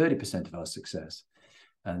about 30% of our success.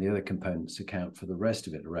 And the other components account for the rest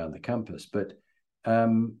of it around the compass. But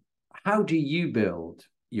how do you build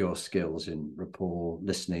your skills in rapport,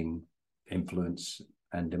 listening, influence,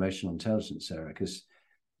 and emotional intelligence, Sarah? Because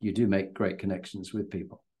you do make great connections with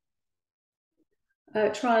people.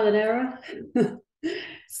 Trial and error.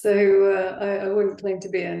 So I wouldn't claim to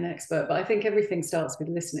be an expert, but I think everything starts with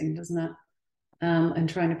listening, doesn't it? And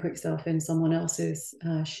trying to put yourself in someone else's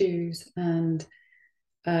shoes, and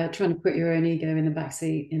trying to put your own ego in the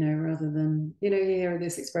backseat, rather than, you hear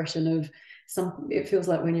this expression of it feels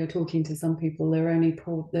like when you're talking to some people, they're only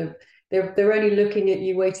looking at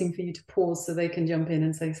you, waiting for you to pause so they can jump in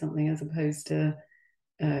and say something, as opposed to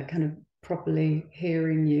kind of properly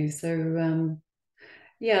hearing you. So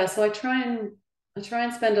so I try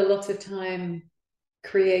and spend a lot of time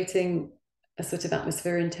creating a sort of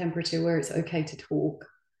atmosphere and temperature where it's okay to talk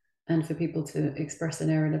and for people to express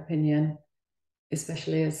their own opinion,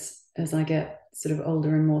 especially as I get sort of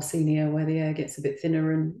older and more senior, where the air gets a bit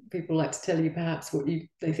thinner and people like to tell you perhaps what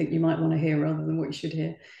they think you might want to hear rather than what you should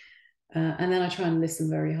hear. And then I try and listen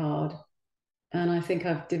very hard. And I think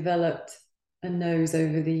I've developed a nose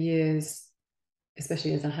over the years,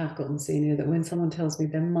 especially as I have gotten senior, that when someone tells me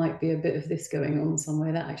there might be a bit of this going on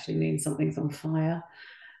somewhere, that actually means something's on fire.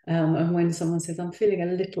 And when someone says, I'm feeling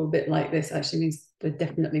a little bit like this, actually means they're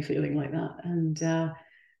definitely feeling like that.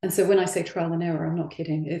 And so when I say trial and error, I'm not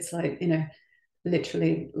kidding. It's like,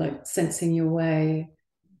 literally like sensing your way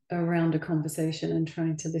around a conversation and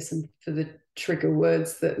trying to listen for the trigger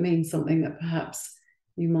words that mean something that perhaps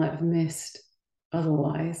you might have missed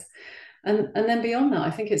otherwise. And then beyond that, I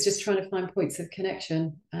think it's just trying to find points of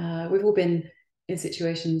connection. We've all been in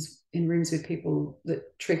situations, in rooms with people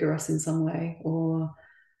that trigger us in some way, or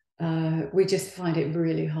we just find it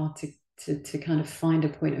really hard to kind of find a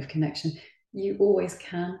point of connection. You always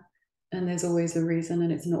can, and there's always a reason,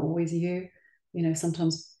 and it's not always you.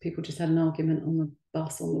 sometimes people just had an argument on the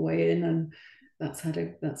bus on the way in, and that's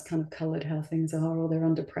kind of coloured how things are, or they're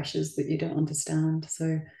under pressures that you don't understand.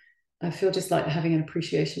 So I feel just like having an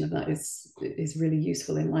appreciation of that is really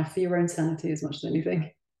useful in life for your own sanity as much as anything.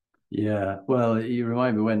 Yeah, well, you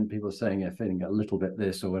remind me when people are saying they're feeling a little bit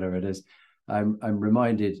this or whatever it is. I'm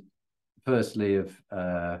reminded, firstly, of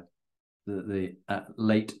the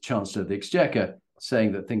late Chancellor of the Exchequer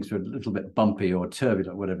saying that things were a little bit bumpy or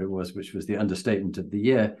turbulent, whatever it was, which was the understatement of the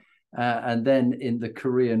year. And then in the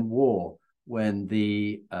Korean War, when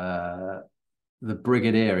the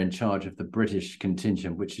brigadier in charge of the British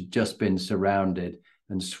contingent, which had just been surrounded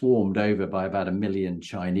and swarmed over by about 1 million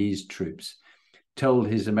Chinese troops, told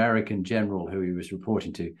his American general, who he was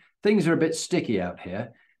reporting to, things are a bit sticky out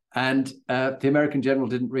here. And the American general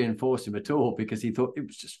didn't reinforce him at all because he thought it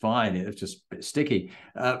was just fine. It was just a bit sticky.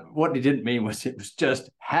 What he didn't mean was it was just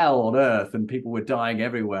hell on earth and people were dying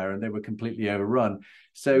everywhere and they were completely overrun.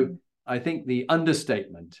 So I think the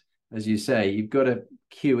understatement, as you say, you've got to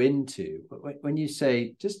cue into when you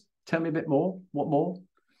say, just tell me a bit more, what more?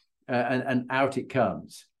 And out it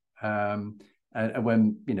comes. And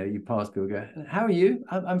when you pass people, go, how are you?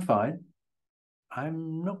 I'm fine.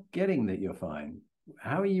 I'm not getting that you're fine.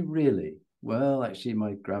 How are you really? Well, actually,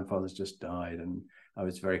 my grandfather's just died and I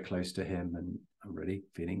was very close to him and I'm really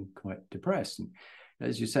feeling quite depressed. And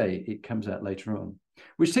as you say, it comes out later on,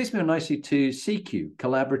 which takes me on nicely to CQ,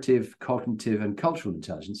 collaborative, cognitive, and cultural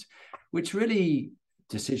intelligence, which really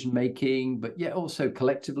decision-making, but yet also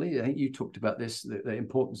collectively. I think you talked about this, the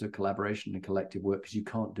importance of collaboration and collective work, because you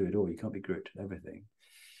can't do it all. You can't be grouped with everything.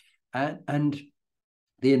 And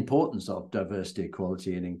the importance of diversity,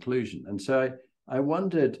 equality, and inclusion. And so I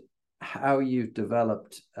wondered how you've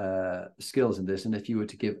developed skills in this, and if you were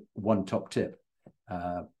to give one top tip,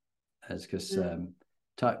 because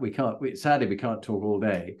sadly we can't talk all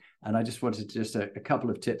day, and I just wanted just a couple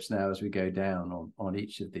of tips now as we go down on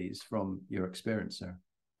each of these from your experience, Sarah.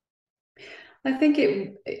 I think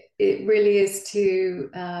it really is to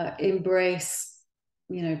embrace,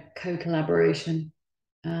 co-collaboration,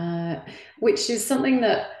 which is something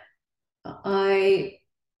that I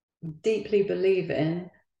deeply believe in,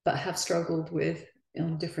 but have struggled with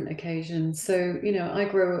on different occasions. So, I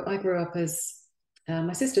grew up as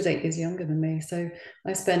my sister's 8 years younger than me, so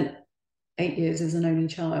I spent 8 years as an only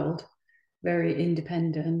child, very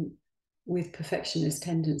independent, with perfectionist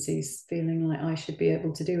tendencies, feeling like I should be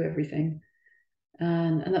able to do everything,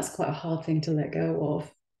 and that's quite a hard thing to let go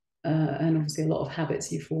of. And obviously, a lot of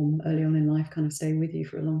habits you form early on in life kind of stay with you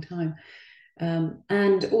for a long time.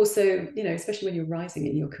 And also, especially when you're rising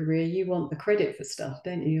in your career, you want the credit for stuff,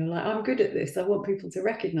 don't you? You're like, I'm good at this. I want people to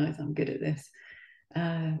recognize I'm good at this.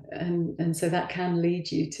 And so that can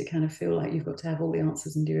lead you to kind of feel like you've got to have all the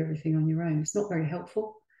answers and do everything on your own. It's not very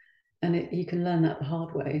helpful. And you can learn that the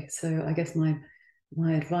hard way. So I guess my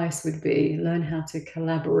advice would be learn how to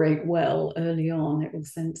collaborate well early on. It will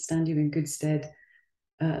stand you in good stead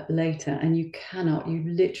later. And you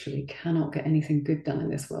literally cannot get anything good done in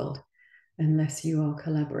this world unless you are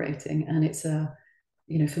collaborating. And it's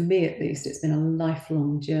for me at least, it's been a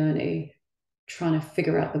lifelong journey trying to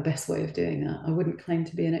figure out the best way of doing that. I wouldn't claim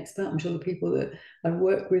to be an expert. I'm sure the people that I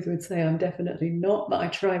work with would say I'm definitely not, but I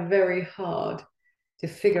try very hard to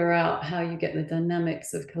figure out how you get the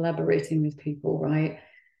dynamics of collaborating with people, right?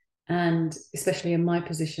 And especially in my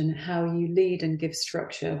position, how you lead and give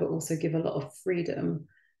structure, but also give a lot of freedom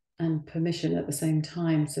and permission at the same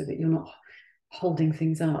time so that you're not holding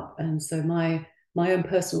things up. And so my own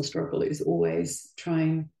personal struggle is always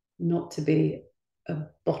trying not to be a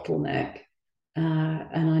bottleneck.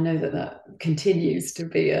 And I know that continues to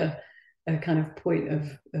be a kind of point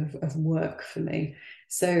of work for me.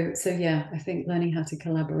 So yeah, I think learning how to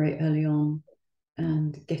collaborate early on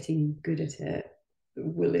and getting good at it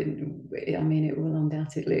it will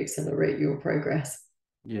undoubtedly accelerate your progress.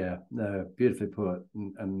 Yeah, no, beautifully put,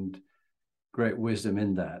 and great wisdom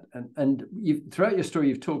in that. And you've throughout your story,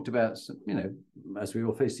 you've talked about, as we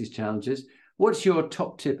all face these challenges, what's your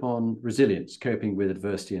top tip on resilience, coping with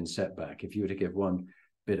adversity and setback, if you were to give one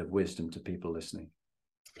bit of wisdom to people listening?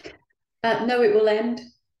 No, it will end.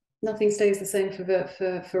 Nothing stays the same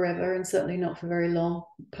for forever, and certainly not for very long,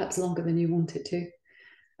 perhaps longer than you want it to.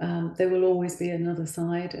 There will always be another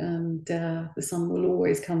side, and the sun will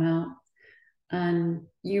always come out, and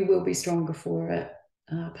you will be stronger for it.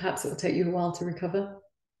 Perhaps it will take you a while to recover,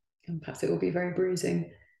 and perhaps it will be very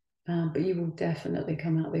bruising, but you will definitely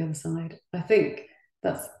come out the other side. I think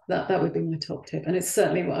that would be my top tip, and it's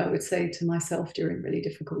certainly what I would say to myself during really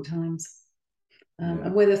difficult times.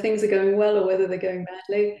 And whether things are going well or whether they're going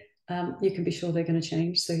badly, you can be sure they're going to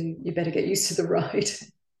change. So you better get used to the ride.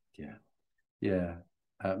 Yeah. Yeah.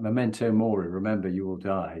 Memento mori, remember you will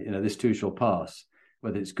die. This too shall pass,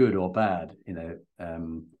 whether it's good or bad.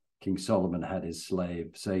 King Solomon had his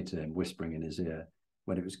slave say to him, whispering in his ear,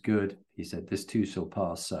 when it was good, he said, this too shall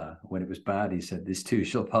pass, sir. When it was bad, he said, this too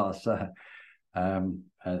shall pass, sir. I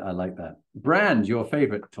like that. Brand, your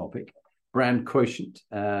favorite topic. Brand quotient,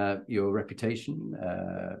 your reputation,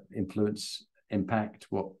 influence, impact,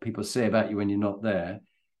 what people say about you when you're not there.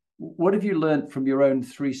 What have you learned from your own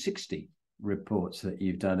 360 reports that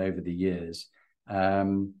you've done over the years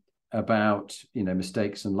about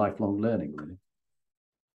mistakes and lifelong learning, really?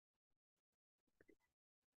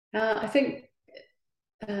 I think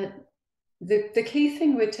the key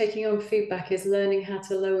thing with taking on feedback is learning how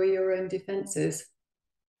to lower your own defenses.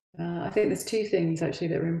 I think there's two things actually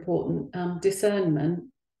that are important: discernment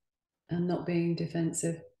and not being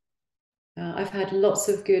defensive. I've had lots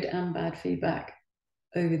of good and bad feedback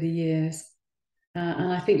over the years,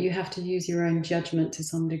 and I think you have to use your own judgment to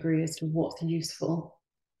some degree as to what's useful.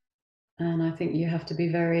 And I think you have to be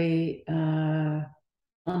very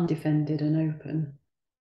undefended and open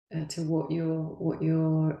to what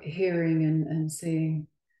you're hearing and seeing.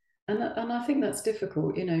 And I think that's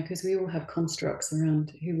difficult, because we all have constructs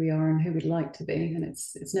around who we are and who we'd like to be, and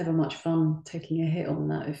it's never much fun taking a hit on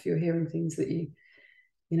that if you're hearing things that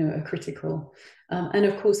are critical. And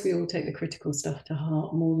of course, we all take the critical stuff to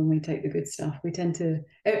heart more than we take the good stuff. We tend to,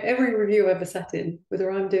 every review I've ever sat in, whether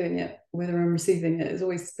I'm doing it, whether I'm receiving it, has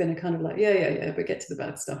always been a kind of like, yeah, but get to the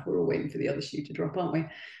bad stuff. We're all waiting for the other shoe to drop, aren't we?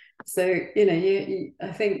 So,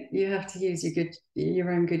 I think you have to use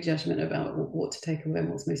your own good judgment about what to take away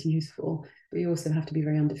and what's most useful. But you also have to be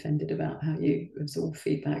very undefended about how you absorb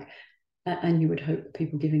feedback. And you would hope that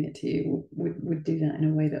people giving it to you would do that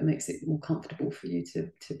in a way that makes it more comfortable for you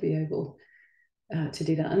to be able to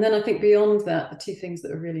do that. And then I think beyond that, the two things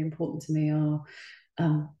that are really important to me are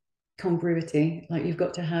congruity. Like there's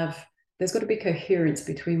got to be coherence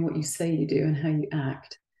between what you say you do and how you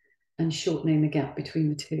act. And shortening the gap between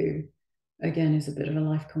the two, again, is a bit of a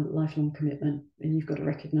lifelong commitment. And you've got to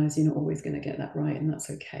recognize you're not always going to get that right, and that's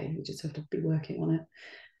okay. You just have to be working on it.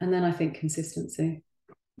 And then I think consistency.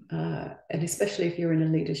 And especially if you're in a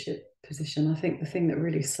leadership position, I think the thing that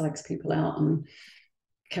really psychs people out and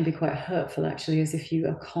can be quite hurtful actually is if you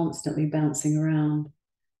are constantly bouncing around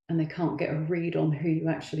and they can't get a read on who you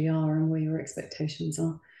actually are and where your expectations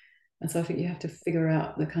are. And so I think you have to figure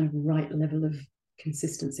out the kind of right level of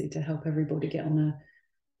consistency to help everybody get on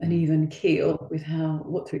an even keel with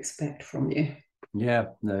what to expect from you. Yeah,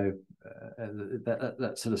 no,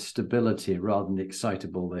 that sort of stability rather than the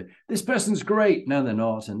excitable. This person's great, no, they're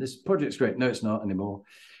not, and this project's great, no, it's not anymore.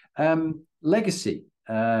 Legacy,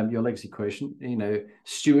 your legacy quotient,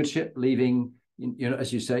 stewardship, leaving.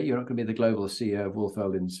 As you say, you're not going to be the global CEO of Wolff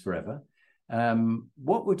Olins forever.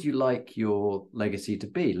 What would you like your legacy to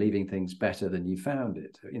be? Leaving things better than you found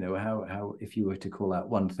it. How if you were to call out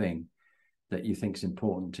one thing that you think is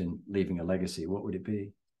important in leaving a legacy, what would it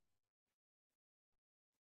be?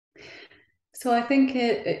 So I think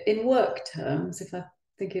in work terms, if I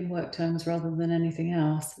think in work terms rather than anything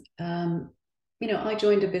else, I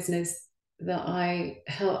joined a business that I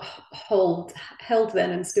held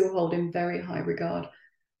then and still hold in very high regard.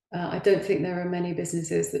 I don't think there are many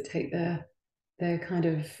businesses that take their kind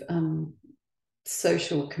of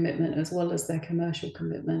social commitment as well as their commercial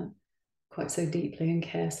commitment quite so deeply and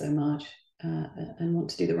care so much and want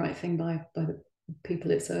to do the right thing by the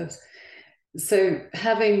people it serves. So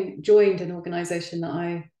having joined an organization that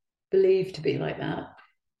I believe to be like that,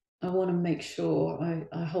 I want to make sure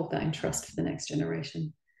I hold that in trust for the next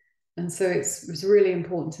generation. And so it's really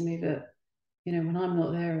important to me that, when I'm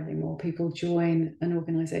not there anymore, people join an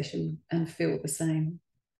organization and feel the same,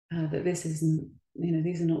 that this isn't,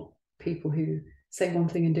 these are not people who say one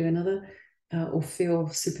thing and do another or feel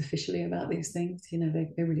superficially about these things.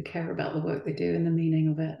 They really care about the work they do and the meaning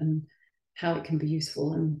of it and how it can be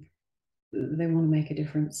useful, and they want to make a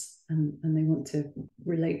difference, and they want to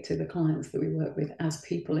relate to the clients that we work with as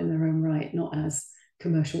people in their own right, not as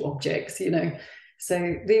commercial objects,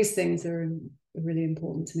 So these things are really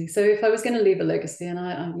important to me. So if I was going to leave a legacy, and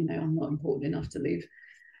I'm not important enough to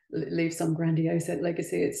leave some grandiose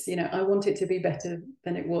legacy, it's, I want it to be better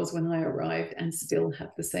than it was when I arrived and still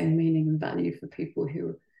have the same meaning and value for people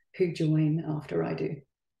who join after I do.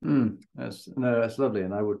 That's lovely,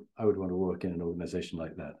 and I would want to work in an organization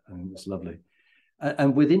like that. I mean, it's lovely.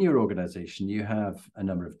 And within your organization, you have a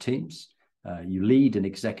number of teams. You lead an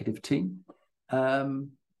executive team.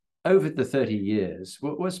 Over the 30 years,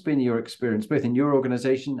 what's been your experience, both in your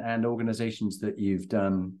organization and organizations that you've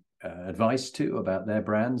done advice to about their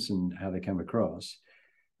brands and how they come across?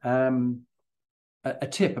 A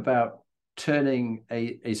tip about turning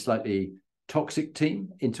a slightly toxic team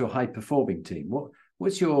into a high performing team?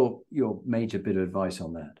 What's your major bit of advice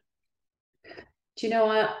on that? Do you know,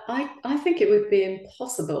 I think it would be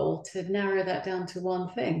impossible to narrow that down to one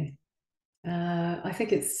thing. I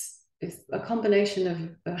think it's a combination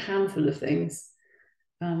of a handful of things.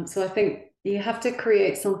 So I think you have to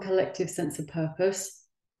create some collective sense of purpose.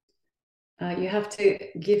 You have to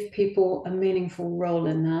give people a meaningful role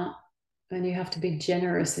in that, and you have to be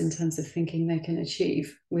generous in terms of thinking they can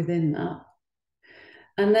achieve within that.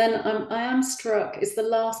 And then I am struck, it's the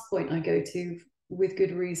last point I go to with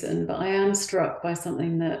good reason, but I am struck by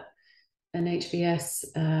something that an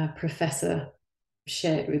HBS professor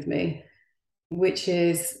shared with me, which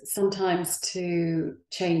is sometimes to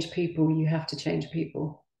change people, you have to change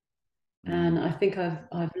people. And I think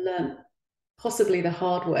I've learned, possibly the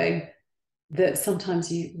hard way, that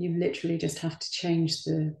sometimes you literally just have to change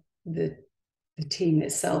the team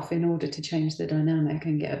itself in order to change the dynamic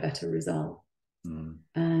and get a better result.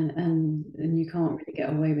 And you can't really get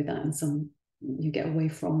away with that you get away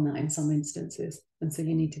from that in some instances. And so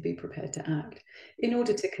you need to be prepared to act in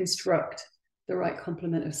order to construct the right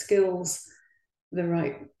complement of skills, the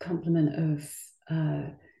right complement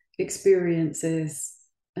of experiences,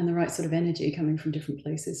 and the right sort of energy coming from different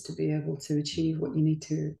places to be able to achieve what you need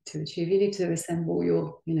to achieve. You need to assemble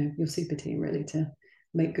your super team really to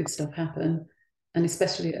make good stuff happen. And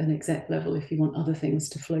especially at an exec level, if you want other things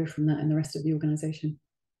to flow from that in the rest of the organization.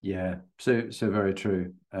 Yeah, so very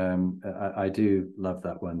true. I do love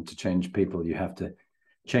that one. To change people, you have to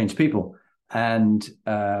change people. And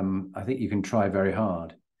I think you can try very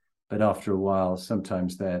hard, but after a while,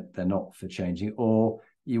 sometimes they're not for changing, or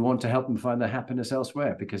you want to help them find their happiness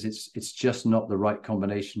elsewhere because it's just not the right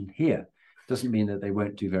combination here. Doesn't mean that they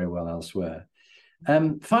won't do very well elsewhere.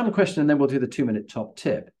 Final question, and then we'll do the 2-minute top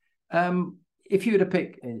tip. If you were to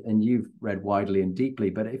pick, and you've read widely and deeply,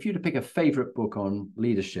 but if you were to pick a favorite book on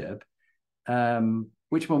leadership,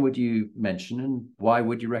 which one would you mention, and why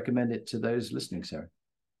would you recommend it to those listening, Sarah?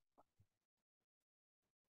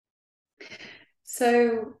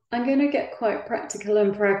 So I'm going to get quite practical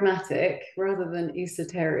and pragmatic rather than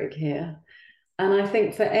esoteric here. And I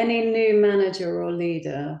think for any new manager or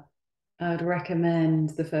leader, I would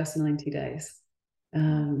recommend The First 90 Days.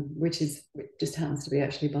 Which just happens to be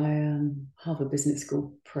actually by Harvard Business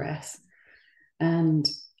School Press. And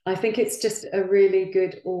I think it's just a really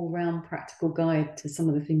good all-round practical guide to some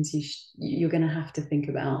of the things you're going to have to think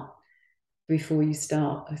about before you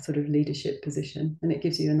start a sort of leadership position. And it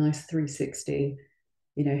gives you a nice 360.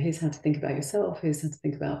 Here's how to think about yourself. Here's how to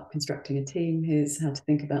think about constructing a team. Here's how to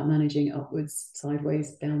think about managing upwards,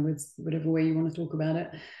 sideways, downwards, whatever way you want to talk about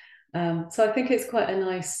it. So I think it's quite a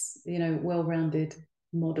nice, well-rounded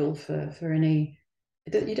model for any.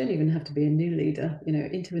 You don't even have to be a new leader,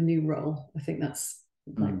 into a new role. I think that's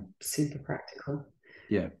like super practical.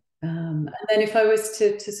 Yeah. And then if I was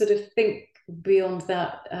to sort of think beyond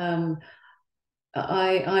that,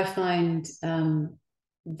 I find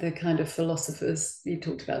the kind of philosophers you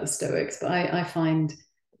talked about, the Stoics, but I find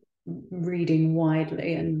reading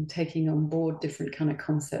widely and taking on board different kind of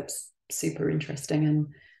concepts super interesting,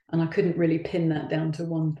 and I couldn't really pin that down to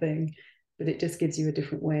one thing, but it just gives you a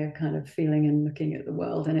different way of kind of feeling and looking at the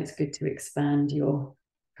world, and it's good to expand your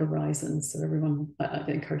horizons. So I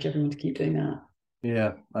encourage everyone to keep doing that.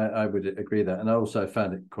 Yeah, I would agree that. And I also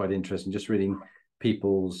found it quite interesting just reading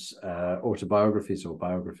people's autobiographies or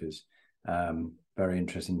biographies. Very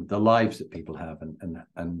interesting, the lives that people have.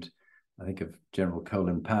 And I think of General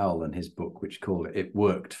Colin Powell and his book, which called It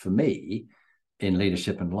Worked for Me in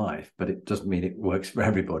Leadership and Life, but it doesn't mean it works for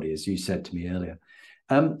everybody, as you said to me earlier.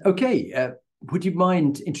 Okay, would you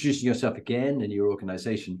mind introducing yourself again and your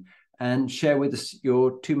organization and share with us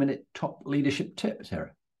your 2-minute top leadership tip,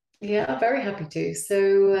 Sarah? Yeah, very happy to.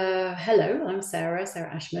 So hello, I'm Sarah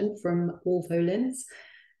Ashman from Wolf Olins,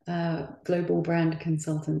 global brand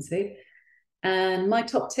consultancy. And my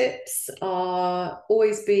top tips are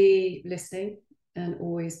always be listening and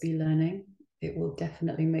always be learning. It will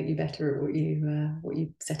definitely make you better at what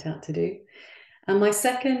you set out to do. And my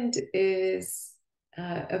second is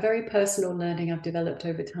a very personal learning I've developed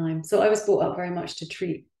over time. So I was brought up very much to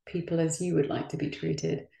treat people as you would like to be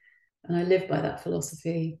treated. And I lived by that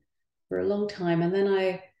philosophy for a long time. And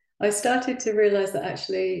then I started to realize that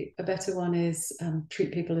actually a better one is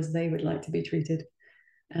treat people as they would like to be treated.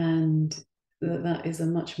 And that is a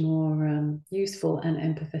much more useful and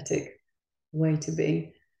empathetic way to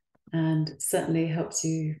be, and certainly helps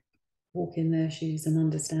you walk in their shoes and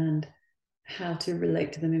understand how to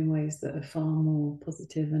relate to them in ways that are far more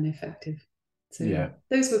positive and effective. So yeah,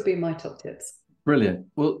 those would be my top tips. Brilliant.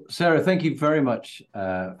 Well, Sarah, thank you very much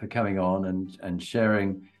for coming on and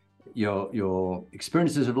sharing your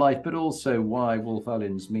experiences of life, but also why Wolff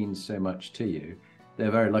Olins means so much to you.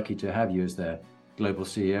 They're very lucky to have you as their global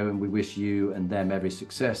CEO, and we wish you and them every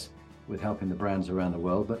success with helping the brands around the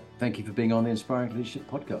world. But thank you for being on the Inspiring Leadership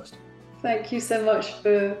podcast. Thank you so much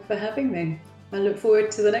for having me. I look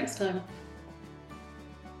forward to the next time.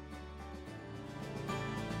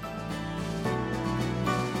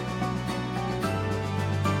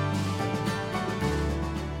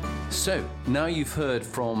 So now you've heard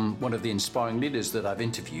from one of the inspiring leaders that I've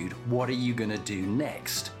interviewed, what are you going to do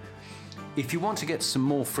next? If you want to get some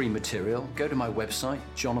more free material, go to my website,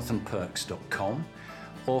 jonathanperks.com,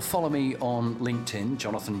 or follow me on LinkedIn,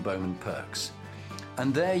 Jonathan Bowman Perks.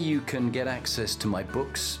 And there you can get access to my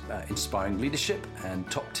books, Inspiring Leadership and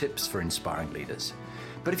Top Tips for Inspiring Leaders.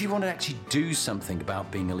 But if you want to actually do something about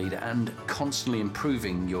being a leader and constantly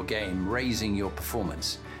improving your game, raising your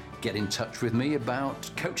performance, get in touch with me about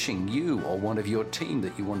coaching you or one of your team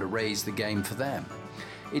that you want to raise the game for them.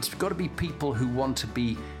 It's got to be people who want to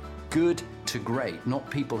be good to great, not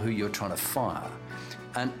people who you're trying to fire.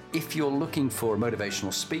 And if you're looking for a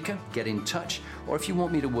motivational speaker, get in touch. Or if you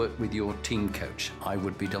want me to work with your team coach, I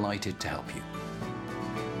would be delighted to help you.